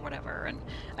that, or whatever, and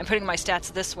I'm putting my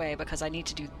stats this way because I need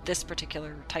to do this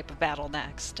particular type of battle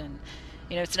next. And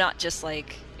it's not just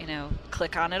like,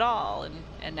 click on it all,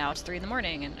 and now it's 3 in the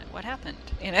morning, and what happened,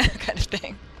 kind of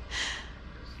thing.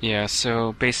 Yeah,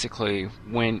 so basically,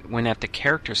 when at the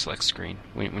character select screen,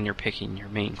 when you're picking your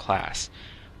main class,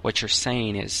 what you're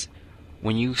saying is,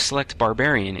 when you select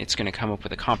Barbarian, it's going to come up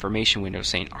with a confirmation window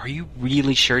saying, are you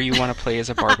really sure you want to play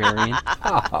as a Barbarian?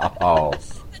 Oh.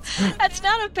 That's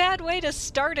not a bad way to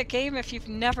start a game if you've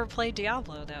never played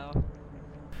Diablo, though.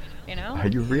 Are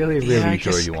you really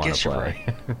sure you want to play?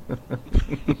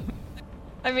 Right.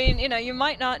 I mean, you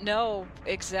might not know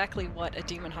exactly what a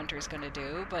Demon Hunter is going to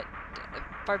do, but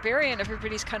Barbarian,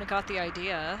 everybody's kind of got the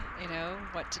idea,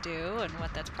 what to do and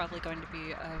what that's probably going to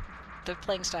be, the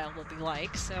playing style will be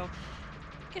like. So,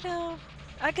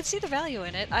 I could see the value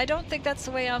in it. I don't think that's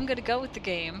the way I'm going to go with the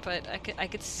game, but I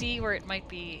could see where it might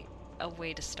be a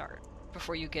way to start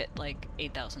before you get,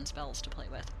 8,000 spells to play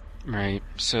with. Right.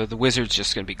 So the wizard's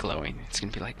just going to be glowing. It's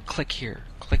going to be like, click here,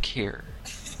 click here.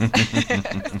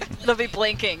 They'll be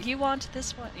blinking. You want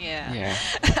this one? Yeah.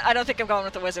 I don't think I'm going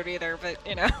with the wizard either, but,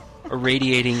 A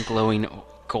radiating, glowing,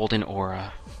 golden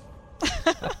aura.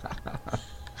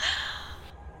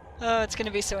 Oh, it's going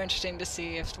to be so interesting to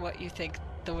see if what you think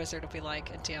the wizard will be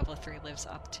like in Diablo 3 lives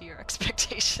up to your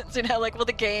expectations. Will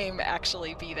the game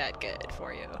actually be that good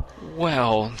for you?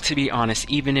 Well, to be honest,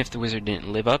 even if the wizard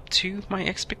didn't live up to my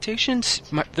expectations,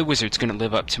 the wizard's going to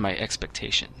live up to my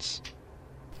expectations.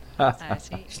 I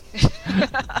see.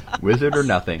 Wizard or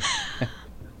nothing.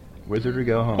 Wizard or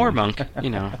go home. Or monk,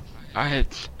 I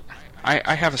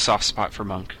have a soft spot for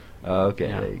monk. Okay,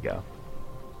 There you go.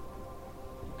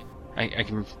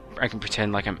 I can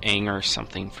pretend like I'm Aang or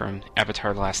something from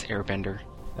Avatar: The Last Airbender.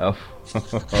 Oh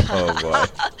boy.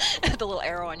 The little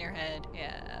arrow on your head,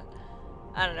 yeah.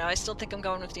 I don't know, I still think I'm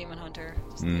going with Demon Hunter.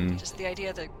 Just the idea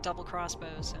of the double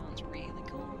crossbow sounds really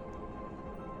cool.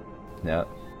 Yeah.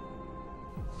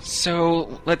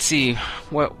 So, let's see,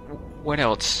 what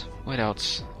else?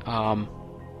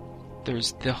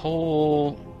 There's the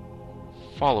whole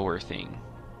follower thing.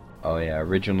 Oh yeah,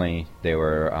 originally they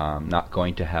were not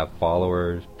going to have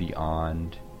followers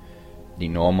beyond the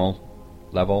normal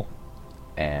level,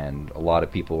 and a lot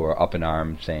of people were up in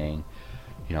arms saying,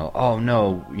 oh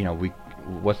no,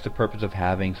 what's the purpose of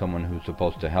having someone who's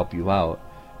supposed to help you out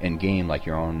in game like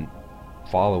your own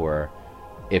follower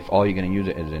if all you're going to use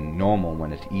it is in normal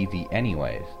when it's easy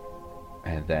anyways?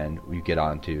 And then we get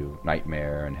on to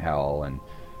Nightmare and Hell and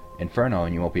Inferno,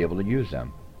 and you won't be able to use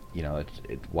them.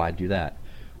 Why do that?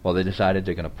 Well, they decided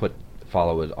they're going to put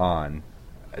followers on,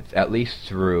 at least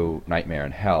through Nightmare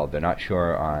and Hell. They're not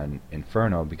sure on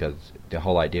Inferno, because the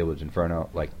whole idea was Inferno,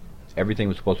 everything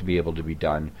was supposed to be able to be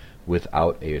done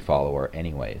without a follower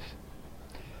anyways.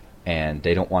 and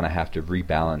they don't want to have to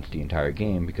rebalance the entire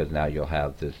game because now you'll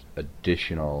have this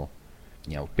additional,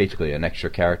 basically an extra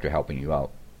character helping you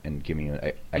out and giving you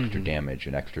extra damage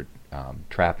and extra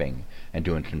trapping and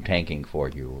doing some tanking for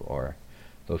you or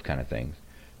those kind of things.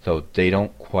 So they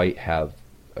don't quite have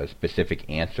a specific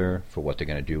answer for what they're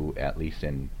going to do, at least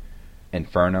in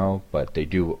Inferno, but they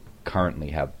do currently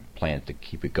have plans to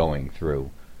keep it going through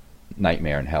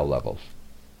Nightmare and Hell levels.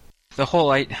 The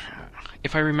whole,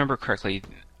 if I remember correctly,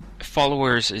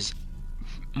 Followers is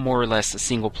more or less a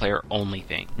single-player only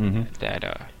thing.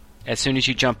 That as soon as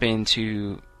you jump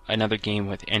into another game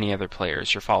with any other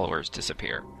players, your followers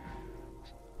disappear.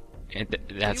 You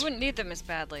wouldn't need them as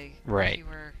badly right. if you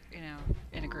were,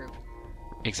 in a group.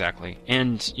 Exactly.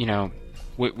 And,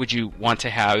 would you want to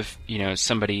have,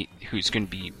 somebody who's going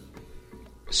to be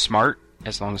smart,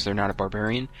 as long as they're not a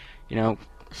barbarian,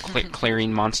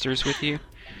 clearing monsters with you?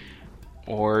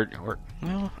 Or,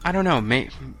 well, I don't know.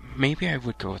 Maybe I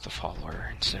would go with a follower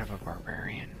instead of a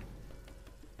barbarian.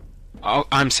 Oh,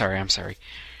 I'm sorry.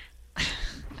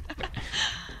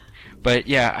 But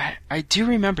yeah, I do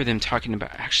remember them talking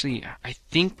about. Actually,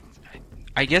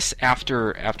 I guess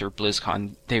after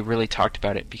BlizzCon, they really talked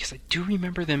about it because I do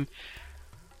remember them.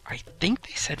 I think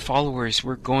they said followers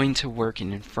were going to work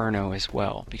in Inferno as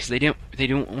well because they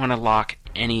don't want to lock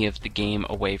any of the game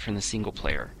away from the single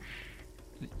player.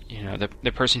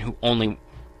 The person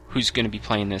who's going to be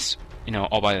playing this,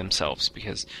 all by themselves.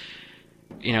 Because,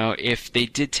 if they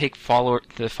did take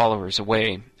the followers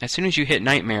away, as soon as you hit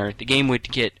Nightmare, the game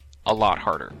would get a lot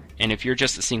harder. And if you're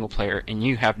just a single player and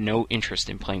you have no interest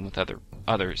in playing with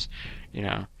others,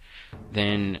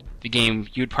 then the game,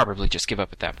 you'd probably just give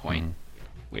up at that point,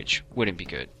 which wouldn't be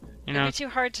good. It'd be too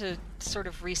hard to sort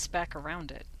of respec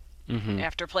around it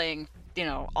after playing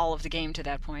all of the game to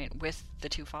that point with the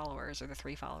 2 followers or the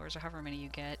 3 followers or however many you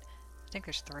get. I think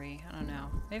there's 3. I don't know.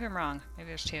 Maybe I'm wrong. Maybe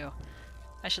there's 2.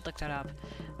 I should look that up.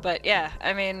 But yeah,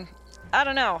 I mean, I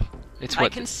don't know. It's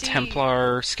what,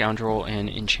 Templar, Scoundrel, and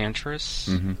Enchantress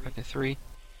are the 3?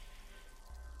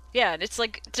 Yeah, it's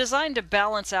like designed to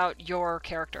balance out your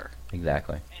character.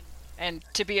 Exactly. And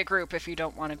to be a group if you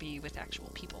don't want to be with actual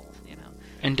people,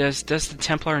 And does the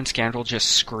Templar and Scoundrel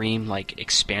just scream like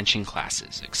expansion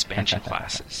classes?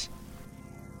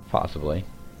 Possibly.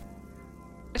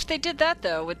 If they did that,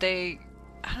 though, would they...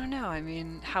 I don't know, I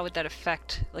mean, how would that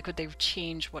affect... Like, would they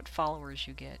change what followers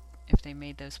you get if they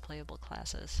made those playable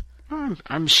classes?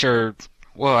 I'm sure...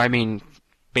 Well, I mean,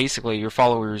 basically, your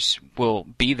followers will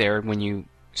be there when you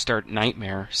start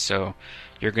Nightmare, so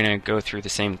you're going to go through the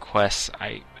same quests,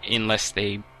 unless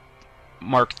they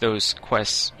mark those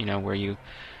quests, where you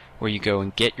go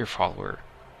and get your follower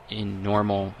in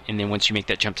normal, and then once you make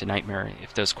that jump to Nightmare,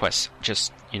 if those quests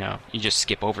just, you just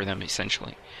skip over them,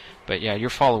 essentially. But yeah, your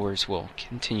followers will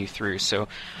continue through, so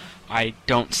I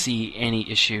don't see any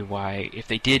issue why, if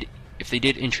they did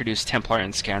introduce Templar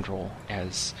and Scoundrel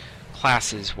as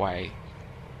classes, why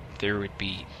there would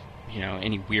be,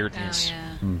 any weirdness. Oh,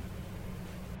 yeah.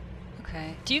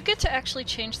 Okay. Do you get to actually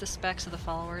change the specs of the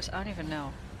followers? I don't even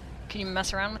know. Can you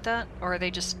mess around with that? Or are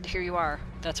they just, here you are,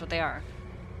 that's what they are?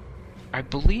 I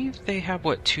believe they have,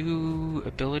 2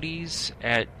 abilities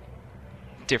at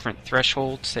different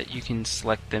thresholds that you can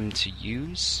select them to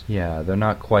use? Yeah, they're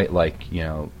not quite like,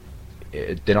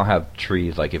 they don't have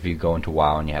trees, like if you go into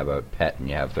WoW and you have a pet and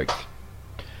you have,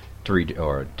 3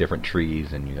 or different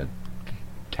trees and you have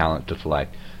talent to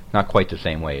select. Not quite the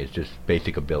same way, it's just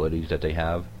basic abilities that they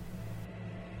have.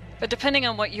 But depending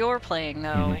on what you're playing,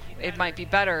 though, it might be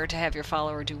better to have your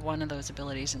follower do one of those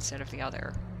abilities instead of the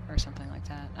other, or something like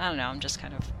that. I don't know, I'm just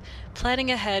kind of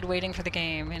planning ahead, waiting for the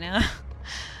game,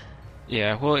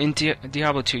 Yeah, well, in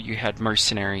Diablo 2 you had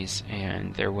mercenaries,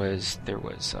 and there was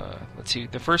let's see,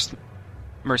 the first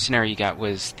mercenary you got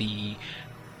was the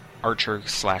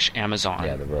archer/Amazon.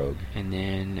 Yeah, the rogue.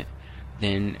 And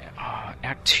then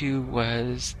Act 2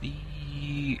 was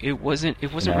it wasn't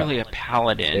really a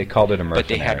paladin. They called it a mercenary. But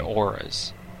they had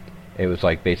auras. It was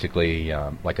like basically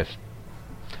like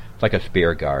a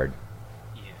spear guard.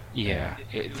 Yeah,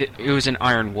 it was an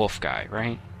Iron Wolf guy,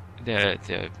 right?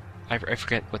 I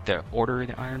forget what the order of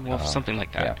the Iron Wolf, something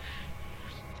like that.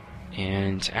 Yeah.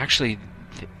 And actually,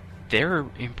 they're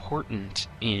important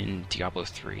in Diablo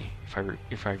 3,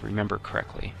 if I remember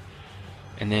correctly.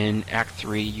 And then Act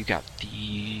 3, you got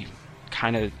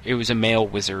it was a male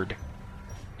wizard,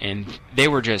 and they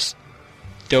were just,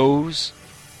 those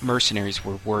mercenaries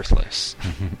were worthless.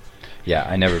 Yeah,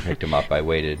 I never picked them up. I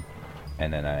waited,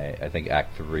 and then I think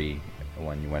Act 3,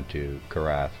 when you went to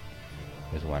Karath,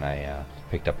 is when I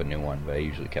picked up a new one, but I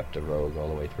usually kept a rogue all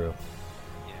the way through.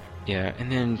 Yeah,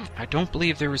 and then I don't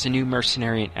believe there was a new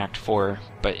mercenary in Act 4,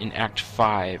 but in Act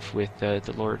 5, with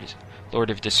the Lord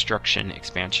of Destruction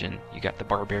expansion, you got the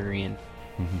Barbarian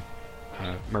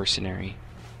mercenary.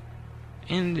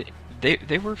 And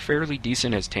they were fairly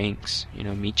decent as tanks,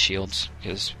 meat shields,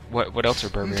 because what else are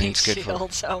Barbarians good for? Meat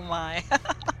shields, oh my.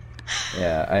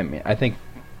 Yeah, I mean, I think,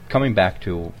 coming back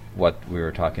to what we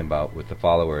were talking about with the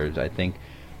followers, I think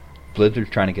Blizzard's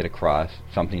trying to get across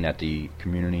something that the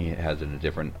community has in a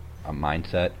different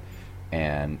mindset,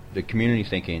 and the community's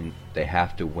thinking they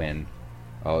have to win.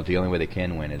 Oh, the only way they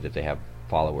can win is if they have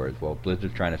followers. Well,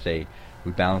 Blizzard's trying to say,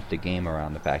 we balanced the game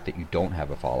around the fact that you don't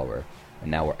have a follower, and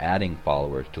now we're adding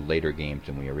followers to later games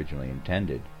than we originally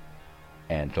intended.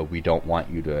 And so we don't want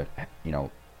you to, we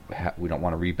don't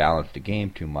want to rebalance the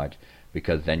game too much,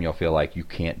 because then you'll feel like you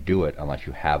can't do it unless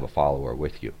you have a follower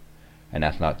with you. And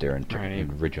that's not their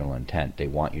original intent. They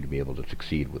want you to be able to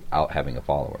succeed without having a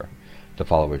follower. The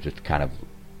follower is just kind of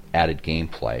added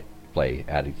gameplay,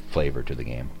 added flavor to the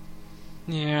game.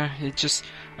 Yeah, it just,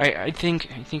 I think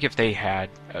if they had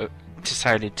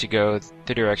decided to go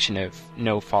the direction of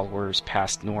no followers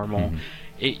past normal,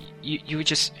 you would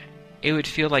just, it would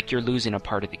feel like you're losing a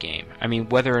part of the game. I mean,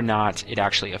 whether or not it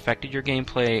actually affected your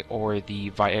gameplay or the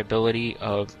viability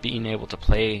of being able to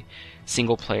play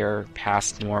single player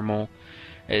past normal,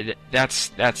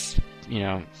 that's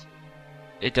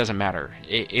it doesn't matter.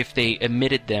 If they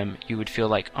omitted them, you would feel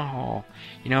like, oh,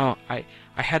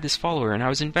 I had this follower and I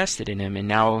was invested in him, and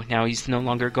now he's no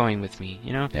longer going with me.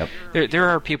 Yep. There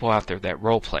are people out there that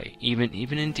role play, even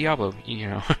in Diablo.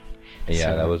 Yeah,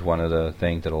 So, that was one of the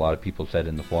things that a lot of people said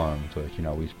in the forums. Was,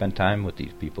 we spend time with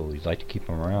these people. We'd like to keep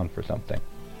them around for something.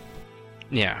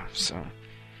 Yeah. So,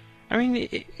 I mean,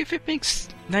 if it makes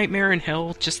Nightmare in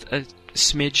Hell just a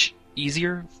smidge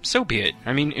easier, so be it.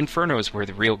 I mean, Inferno is where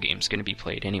the real game's going to be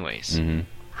played anyways.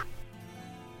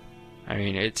 I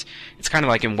mean, it's kind of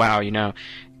like in WoW,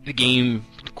 the game,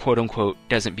 quote-unquote,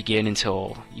 doesn't begin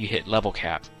until you hit level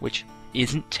cap, which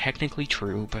isn't technically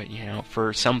true, but,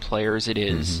 for some players it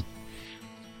is.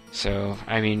 So,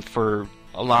 I mean, for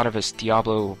a lot of us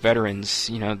Diablo veterans,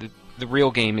 the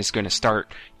real game is going to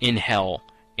start in Hell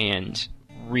and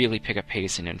really pick up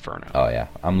pace in Inferno. Oh, yeah.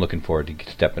 I'm looking forward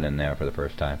to stepping in there for the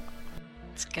first time.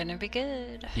 It's gonna be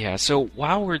good. Yeah, so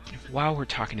while we're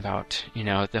talking about,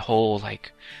 the whole,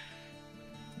 like,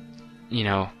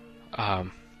 what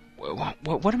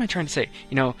am I trying to say?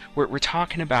 We're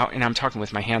talking about, and I'm talking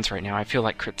with my hands right now. I feel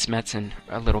like Chris Metzen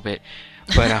a little bit,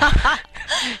 but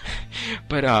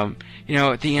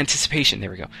the anticipation. There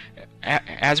we go.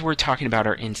 As we're talking about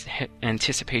our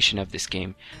anticipation of this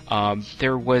game,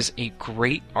 there was a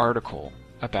great article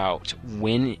about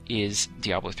when is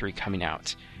Diablo 3 coming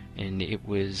out. And it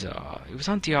was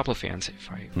on Diablo Fans, if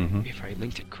I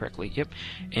linked it correctly. Yep.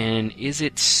 And is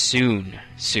it soon,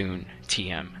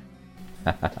 TM?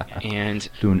 And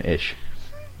soon-ish.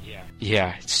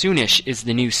 Yeah, soonish is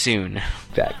the new soon.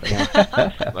 Exactly.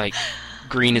 Like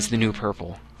green is the new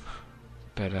purple.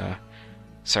 But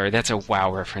sorry, that's a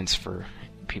WoW reference for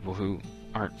people who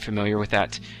aren't familiar with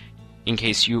that. In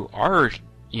case you are,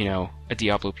 a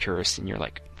Diablo purist and you're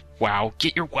like, wow,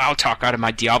 get your WoW talk out of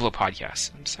my Diablo podcast.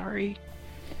 I'm sorry.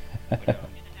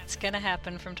 It's gonna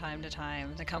happen from time to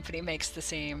time. The company makes the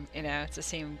same, it's the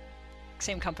same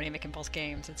company making both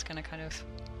games. It's gonna kind of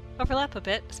overlap a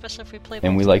bit, especially if we play both.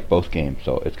 And we like both games,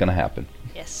 so it's gonna happen.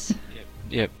 Yes.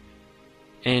 Yep.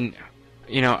 And,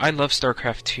 I love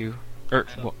StarCraft 2.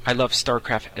 I love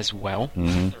StarCraft as well.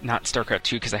 Not StarCraft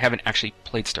 2, because I haven't actually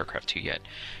played StarCraft 2 yet.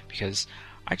 Because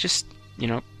I just,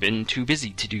 been too busy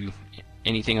to do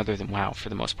anything other than WoW for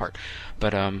the most part.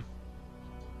 But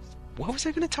what was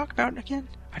I going to talk about again?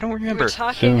 I don't remember. We're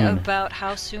talking about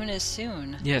how soon is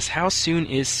soon. Yes, how soon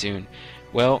is soon.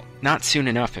 Well, not soon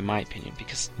enough in my opinion,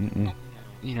 because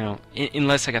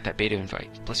unless I got that beta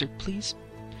invite. Blizzard, please.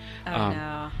 Oh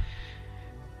no.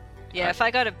 Yeah, if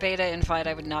I got a beta invite,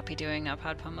 I would not be doing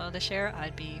Pod Pomo this year.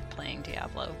 I'd be playing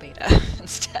Diablo beta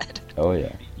instead. Oh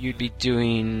yeah. You'd be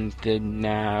doing the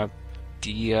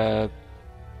Nadia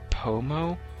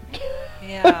Pomo?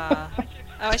 Yeah.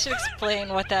 Oh, I should explain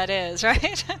what that is,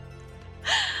 right?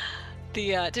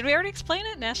 Did we already explain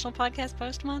it? National Podcast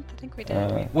Post Month? I think we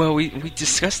did. Well, we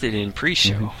discussed it in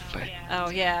pre-show, but... Oh,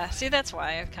 yeah. See, that's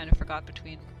why I kind of forgot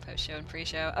between post-show and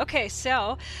pre-show. Okay,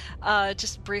 so,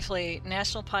 just briefly,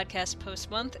 National Podcast Post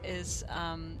Month is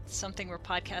something where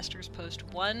podcasters post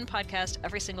one podcast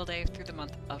every single day through the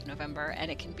month of November, and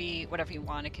it can be whatever you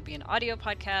want. It can be an audio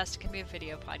podcast, it can be a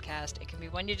video podcast, it can be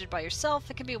one you did by yourself,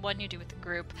 it can be one you do with the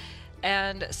group.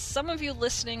 And some of you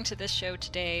listening to this show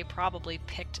today probably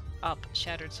picked up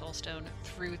Shattered Soulstone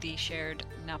through the shared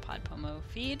NowPodPomo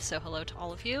feed. So hello to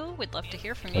all of you. We'd love to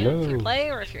hear from you if you play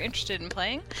or if you're interested in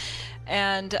playing.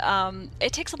 And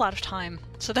it takes a lot of time,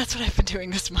 so that's what I've been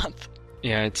doing this month.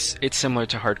 Yeah, it's similar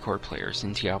to hardcore players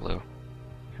in Diablo.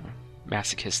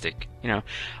 Masochistic. You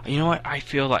know what? I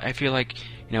feel like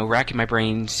racking my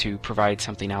brains to provide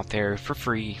something out there for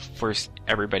free for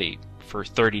everybody for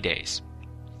 30 days.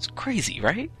 It's crazy,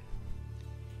 right?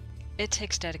 It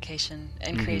takes dedication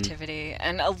and creativity,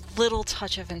 and a little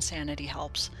touch of insanity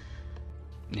helps.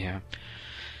 Yeah.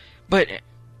 But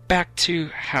back to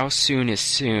how soon is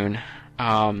soon.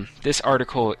 This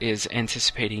article is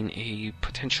anticipating a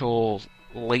potential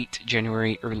late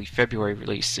January, early February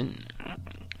release, and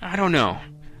I don't know.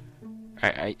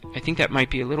 I think that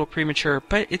might be a little premature,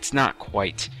 but it's not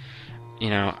quite,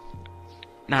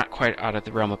 not quite out of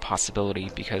the realm of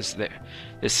possibility, because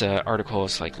this article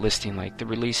is like listing like the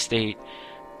release date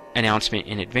announcement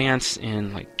in advance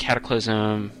in like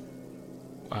Cataclysm.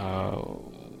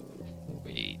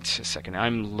 Wait a second,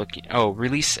 I'm looking. Oh,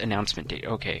 release announcement date.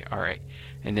 Okay, all right,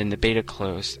 and then the beta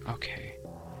closed. Okay.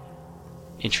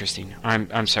 Interesting.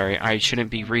 I'm sorry. I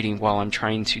shouldn't be reading while I'm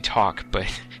trying to talk, but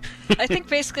I think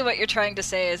basically what you're trying to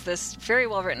say is this very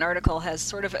well-written article has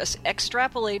sort of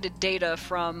extrapolated data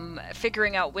from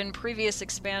figuring out when previous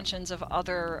expansions of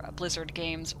other Blizzard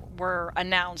games were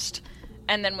announced,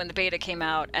 and then when the beta came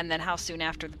out, and then how soon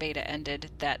after the beta ended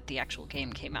that the actual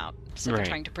game came out. So they're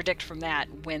trying to predict from that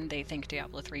when they think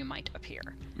Diablo 3 might appear.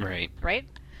 Right?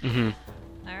 Mm-hmm.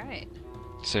 All right.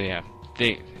 So yeah,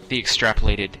 the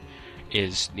extrapolated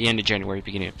is the end of January,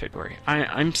 beginning of February.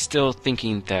 I'm still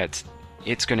thinking that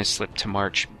it's going to slip to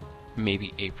March,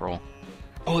 maybe April.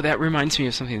 Oh, that reminds me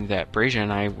of something that Brazia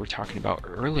and I were talking about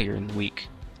earlier in the week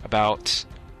about,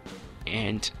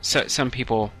 and some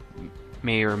people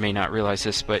may or may not realize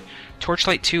this, but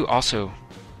Torchlight 2 also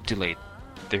delayed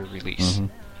their release.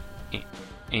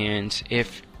 And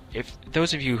if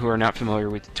those of you who are not familiar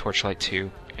with Torchlight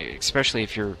 2, especially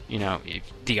if you're, if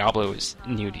Diablo is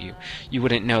new to you, you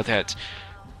wouldn't know that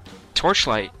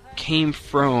Torchlight came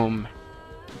from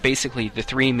basically the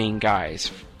three main guys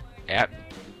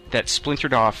that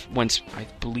splintered off once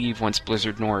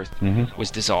Blizzard North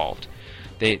was dissolved.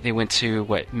 They went to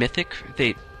Mythic.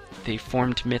 They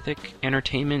formed Mythic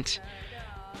Entertainment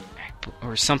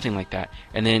or something like that,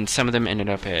 and then some of them ended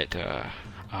up at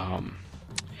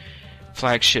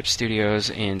Flagship Studios,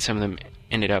 and some of them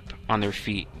ended up on their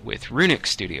feet with Runic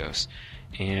Studios.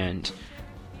 And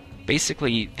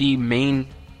basically the main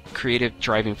creative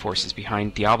driving forces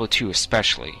behind Diablo 2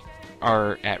 especially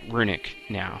are at Runic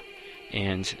now.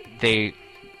 And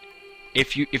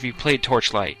if you played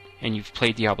Torchlight and you've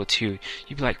played Diablo 2,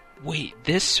 you'd be like, wait,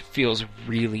 this feels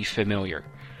really familiar.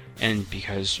 And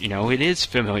because, it is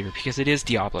familiar, because it is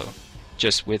Diablo,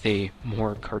 just with a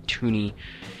more cartoony,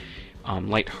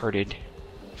 lighthearted,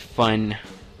 fun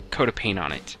coat of paint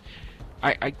on it.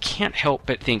 I can't help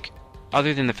but think,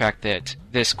 other than the fact that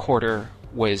this quarter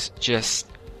was just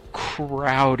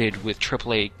crowded with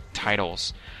AAA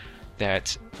titles,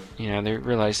 that they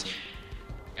realized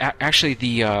actually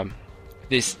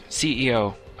this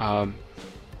CEO,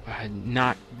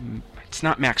 it's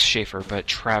not Max Schaefer, but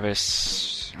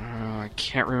Travis, I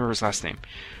can't remember his last name,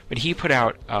 but he put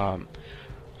out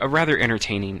a rather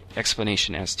entertaining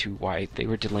explanation as to why they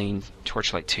were delaying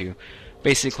Torchlight 2.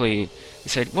 Basically, he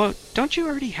said, well, don't you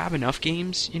already have enough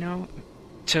games,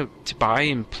 to buy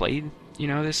and play,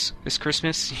 this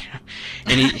Christmas?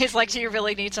 And he's like, do you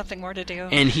really need something more to do?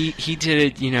 And he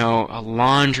did, a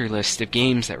laundry list of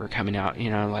games that were coming out,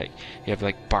 like, you have,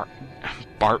 like,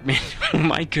 Bartman, oh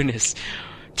my goodness,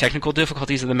 technical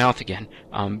difficulties of the mouth again.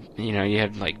 You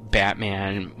had, like,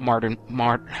 Batman,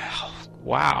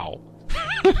 wow.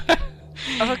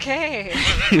 Okay.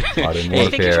 Modern Warfare. I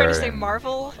think you're trying to say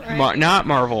Marvel, right? Not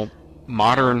Marvel.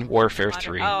 Modern Warfare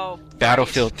 3. Oh,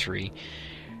 Battlefield 3.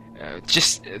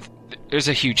 There's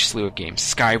a huge slew of games.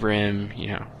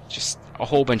 Skyrim, just a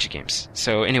whole bunch of games.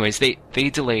 So anyways, they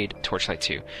delayed Torchlight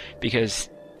 2 because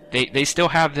they still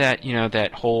have that,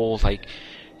 that whole, like,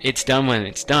 it's done when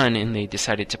it's done, and they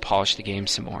decided to polish the game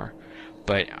some more.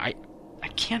 But I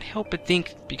can't help but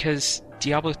think, because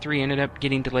Diablo 3 ended up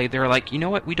getting delayed, they're like, you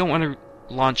know what, we don't want to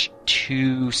launch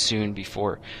too soon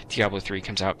before Diablo 3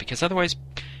 comes out, because otherwise,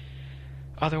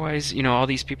 all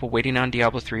these people waiting on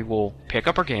Diablo 3 will pick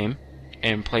up our game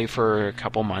and play for a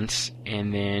couple months,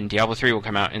 and then Diablo 3 will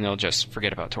come out and they'll just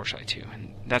forget about Torchlight 2,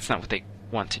 and that's not what they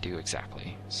want to do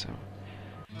exactly. So,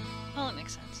 well, it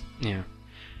makes sense. Yeah.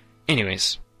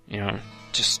 Anyways,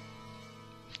 just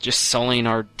sullying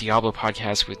our Diablo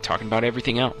podcast with talking about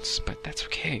everything else, but that's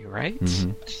okay, right?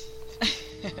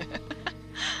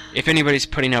 if anybody's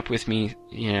putting up with me,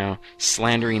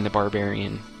 slandering the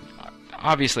barbarian,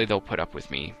 obviously they'll put up with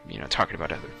me, talking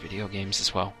about other video games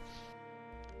as well.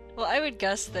 Well, I would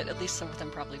guess that at least some of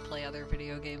them probably play other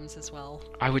video games as well.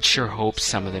 I would sure hope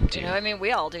some of them do.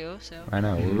 We all do, so... I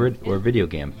know, we're video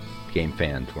game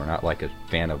fans. We're not like a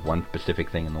fan of one specific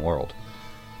thing in the world.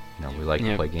 We like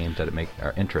to play games that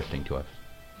are interesting to us.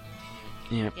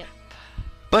 Yep.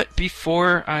 But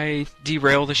before I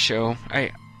derail the show,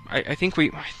 I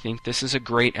think this is a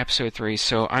great episode 3,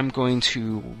 so I'm going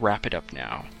to wrap it up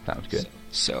now. Sounds good.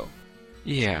 So,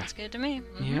 yeah. Sounds good to me.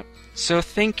 Mm-hmm. Yep. So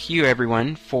thank you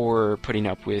everyone for putting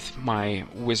up with my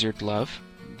wizard love.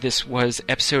 This was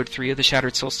episode 3 of the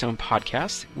Shattered Soulstone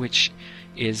podcast, which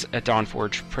is a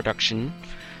Dawnforge production,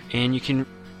 and you can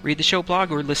read the show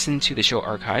blog or listen to the show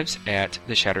archives at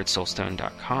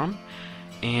theshatteredsoulstone.com.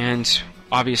 And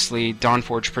obviously,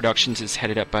 Dawnforge Productions is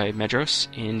headed up by Medros,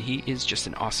 and he is just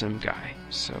an awesome guy.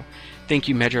 So thank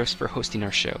you, Medros, for hosting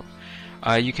our show.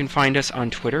 You can find us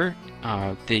on Twitter.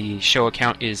 The show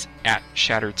account is at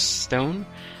ShatteredStone.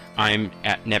 I'm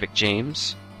at Nevik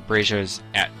James. Brazia is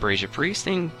at Brazia Priest,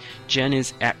 and Jen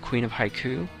is at Queen of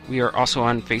Haiku. We are also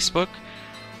on Facebook.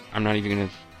 I'm not even going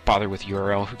to bother with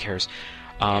URL. Who cares?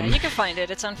 You can find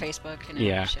it. It's on Facebook.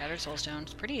 Yeah. Shattered Soulstone.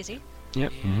 It's pretty easy.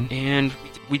 Yep. Mm-hmm. And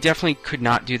we definitely could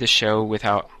not do the show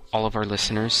without all of our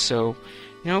listeners. So,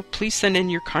 please send in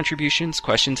your contributions,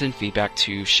 questions, and feedback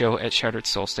to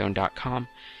show@shatteredsoulstone.com.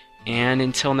 And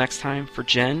until next time, for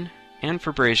Jen and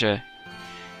for Brazia,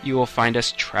 you will find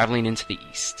us traveling into the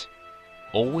East.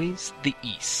 Always the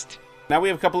East. Now we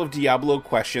have a couple of Diablo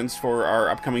questions for our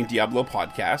upcoming Diablo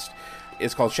podcast.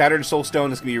 It's called Shattered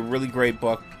Soulstone. It's going to be a really great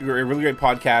book, a really great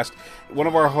podcast. One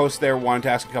of our hosts there wanted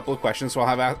to ask a couple of questions, so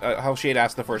I'll have Halshade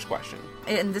ask the first question.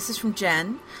 And this is from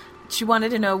Jen. She wanted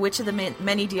to know which of the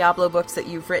many Diablo books that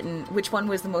you've written, which one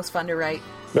was the most fun to write?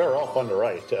 They're all fun to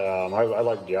write. I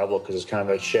like Diablo because it's kind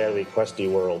of a shadowy,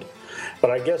 questy world.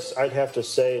 But I guess I'd have to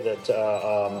say that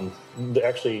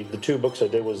actually the 2 books I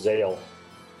did was Zale,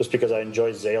 just because I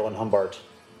enjoyed Zale and Humbart.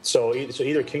 So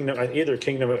either Kingdom.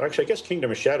 Actually, I guess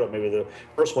Kingdom of Shadow, maybe the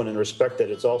first one, in respect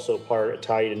that it's also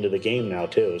tied into the game now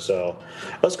too. So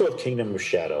let's go with Kingdom of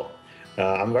Shadow.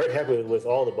 I'm very happy with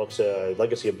all the books.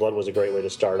 Legacy of Blood was a great way to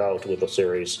start out with the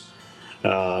series.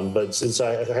 But since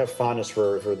I have fondness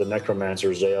for the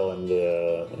Necromancer Zale, and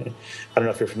I don't know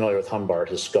if you're familiar with Humbart,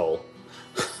 his skull,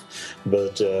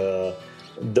 but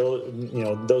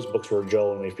those books were a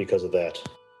joy to me because of that.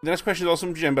 The next question is also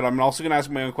from Jim, but I'm also going to ask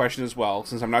my own question as well,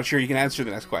 since I'm not sure you can answer the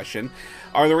next question.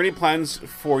 Are there any plans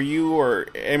for you or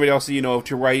anybody else that you know of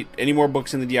to write any more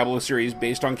books in the Diablo series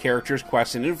based on characters,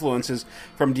 quests, and influences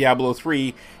from Diablo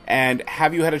 3? And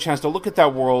have you had a chance to look at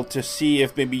that world to see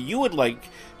if maybe you would like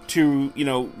to,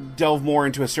 delve more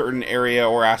into a certain area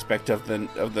or aspect of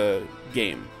the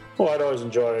game? Well, I'd always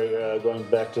enjoy going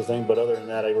back to things, but other than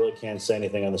that, I really can't say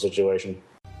anything on the situation.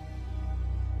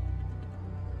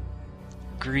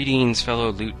 Greetings,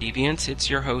 fellow Loot Deviants. It's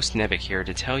your host, Nevik, here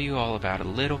to tell you all about a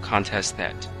little contest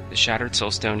that the Shattered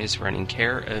Soulstone is running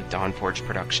care of Dawnforge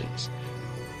Productions.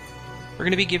 We're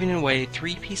going to be giving away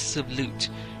 3 pieces of loot.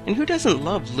 And who doesn't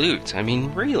love loot? I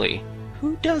mean, really?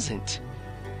 Who doesn't?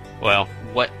 Well,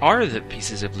 what are the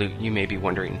pieces of loot, you may be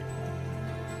wondering?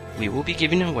 We will be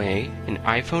giving away an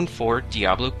iPhone 4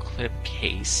 Diablo clip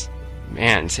case.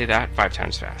 Man, say that 5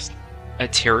 times fast. A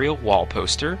Teriel wall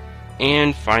poster.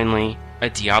 And finally, a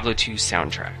Diablo 2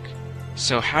 soundtrack.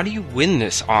 So how do you win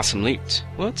this awesome loot?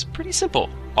 Well, it's pretty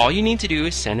simple. All you need to do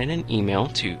is send in an email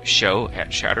to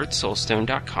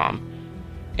show@shatteredsoulstone.com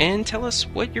and tell us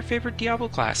what your favorite Diablo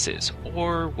class is.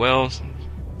 Or, well,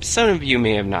 some of you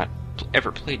may have not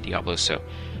ever played Diablo, so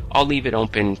I'll leave it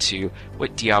open to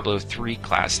what Diablo 3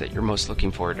 class that you're most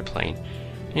looking forward to playing.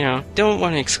 Don't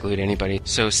want to exclude anybody.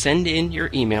 So send in your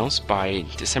emails by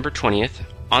December 20th.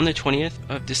 On the 20th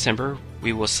of December,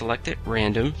 we will select at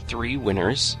random 3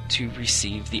 winners to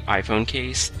receive the iPhone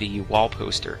case, the wall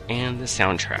poster, and the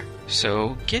soundtrack.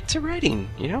 So get to writing,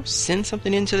 send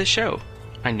something into the show.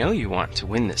 I know you want to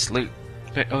win this loot.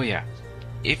 But oh yeah,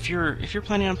 if you're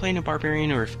planning on playing a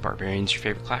barbarian, or if barbarian's your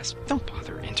favorite class, don't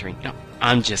bother entering. No,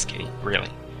 I'm just kidding,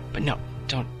 really. But no,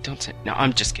 don't say. No,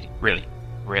 I'm just kidding, really.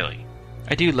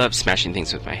 I do love smashing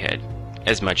things with my head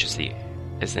as much as the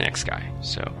next guy.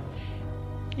 So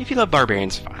if you love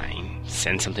barbarians, fine.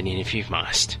 Send something in if you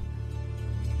must.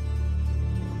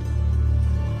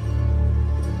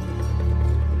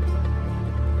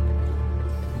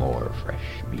 More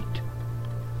fresh meat.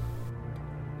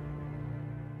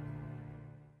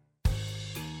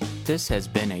 This has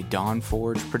been a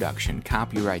Dawnforge production,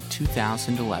 copyright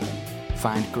 2011.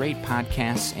 Find great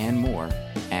podcasts and more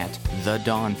at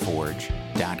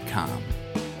thedawnforge.com.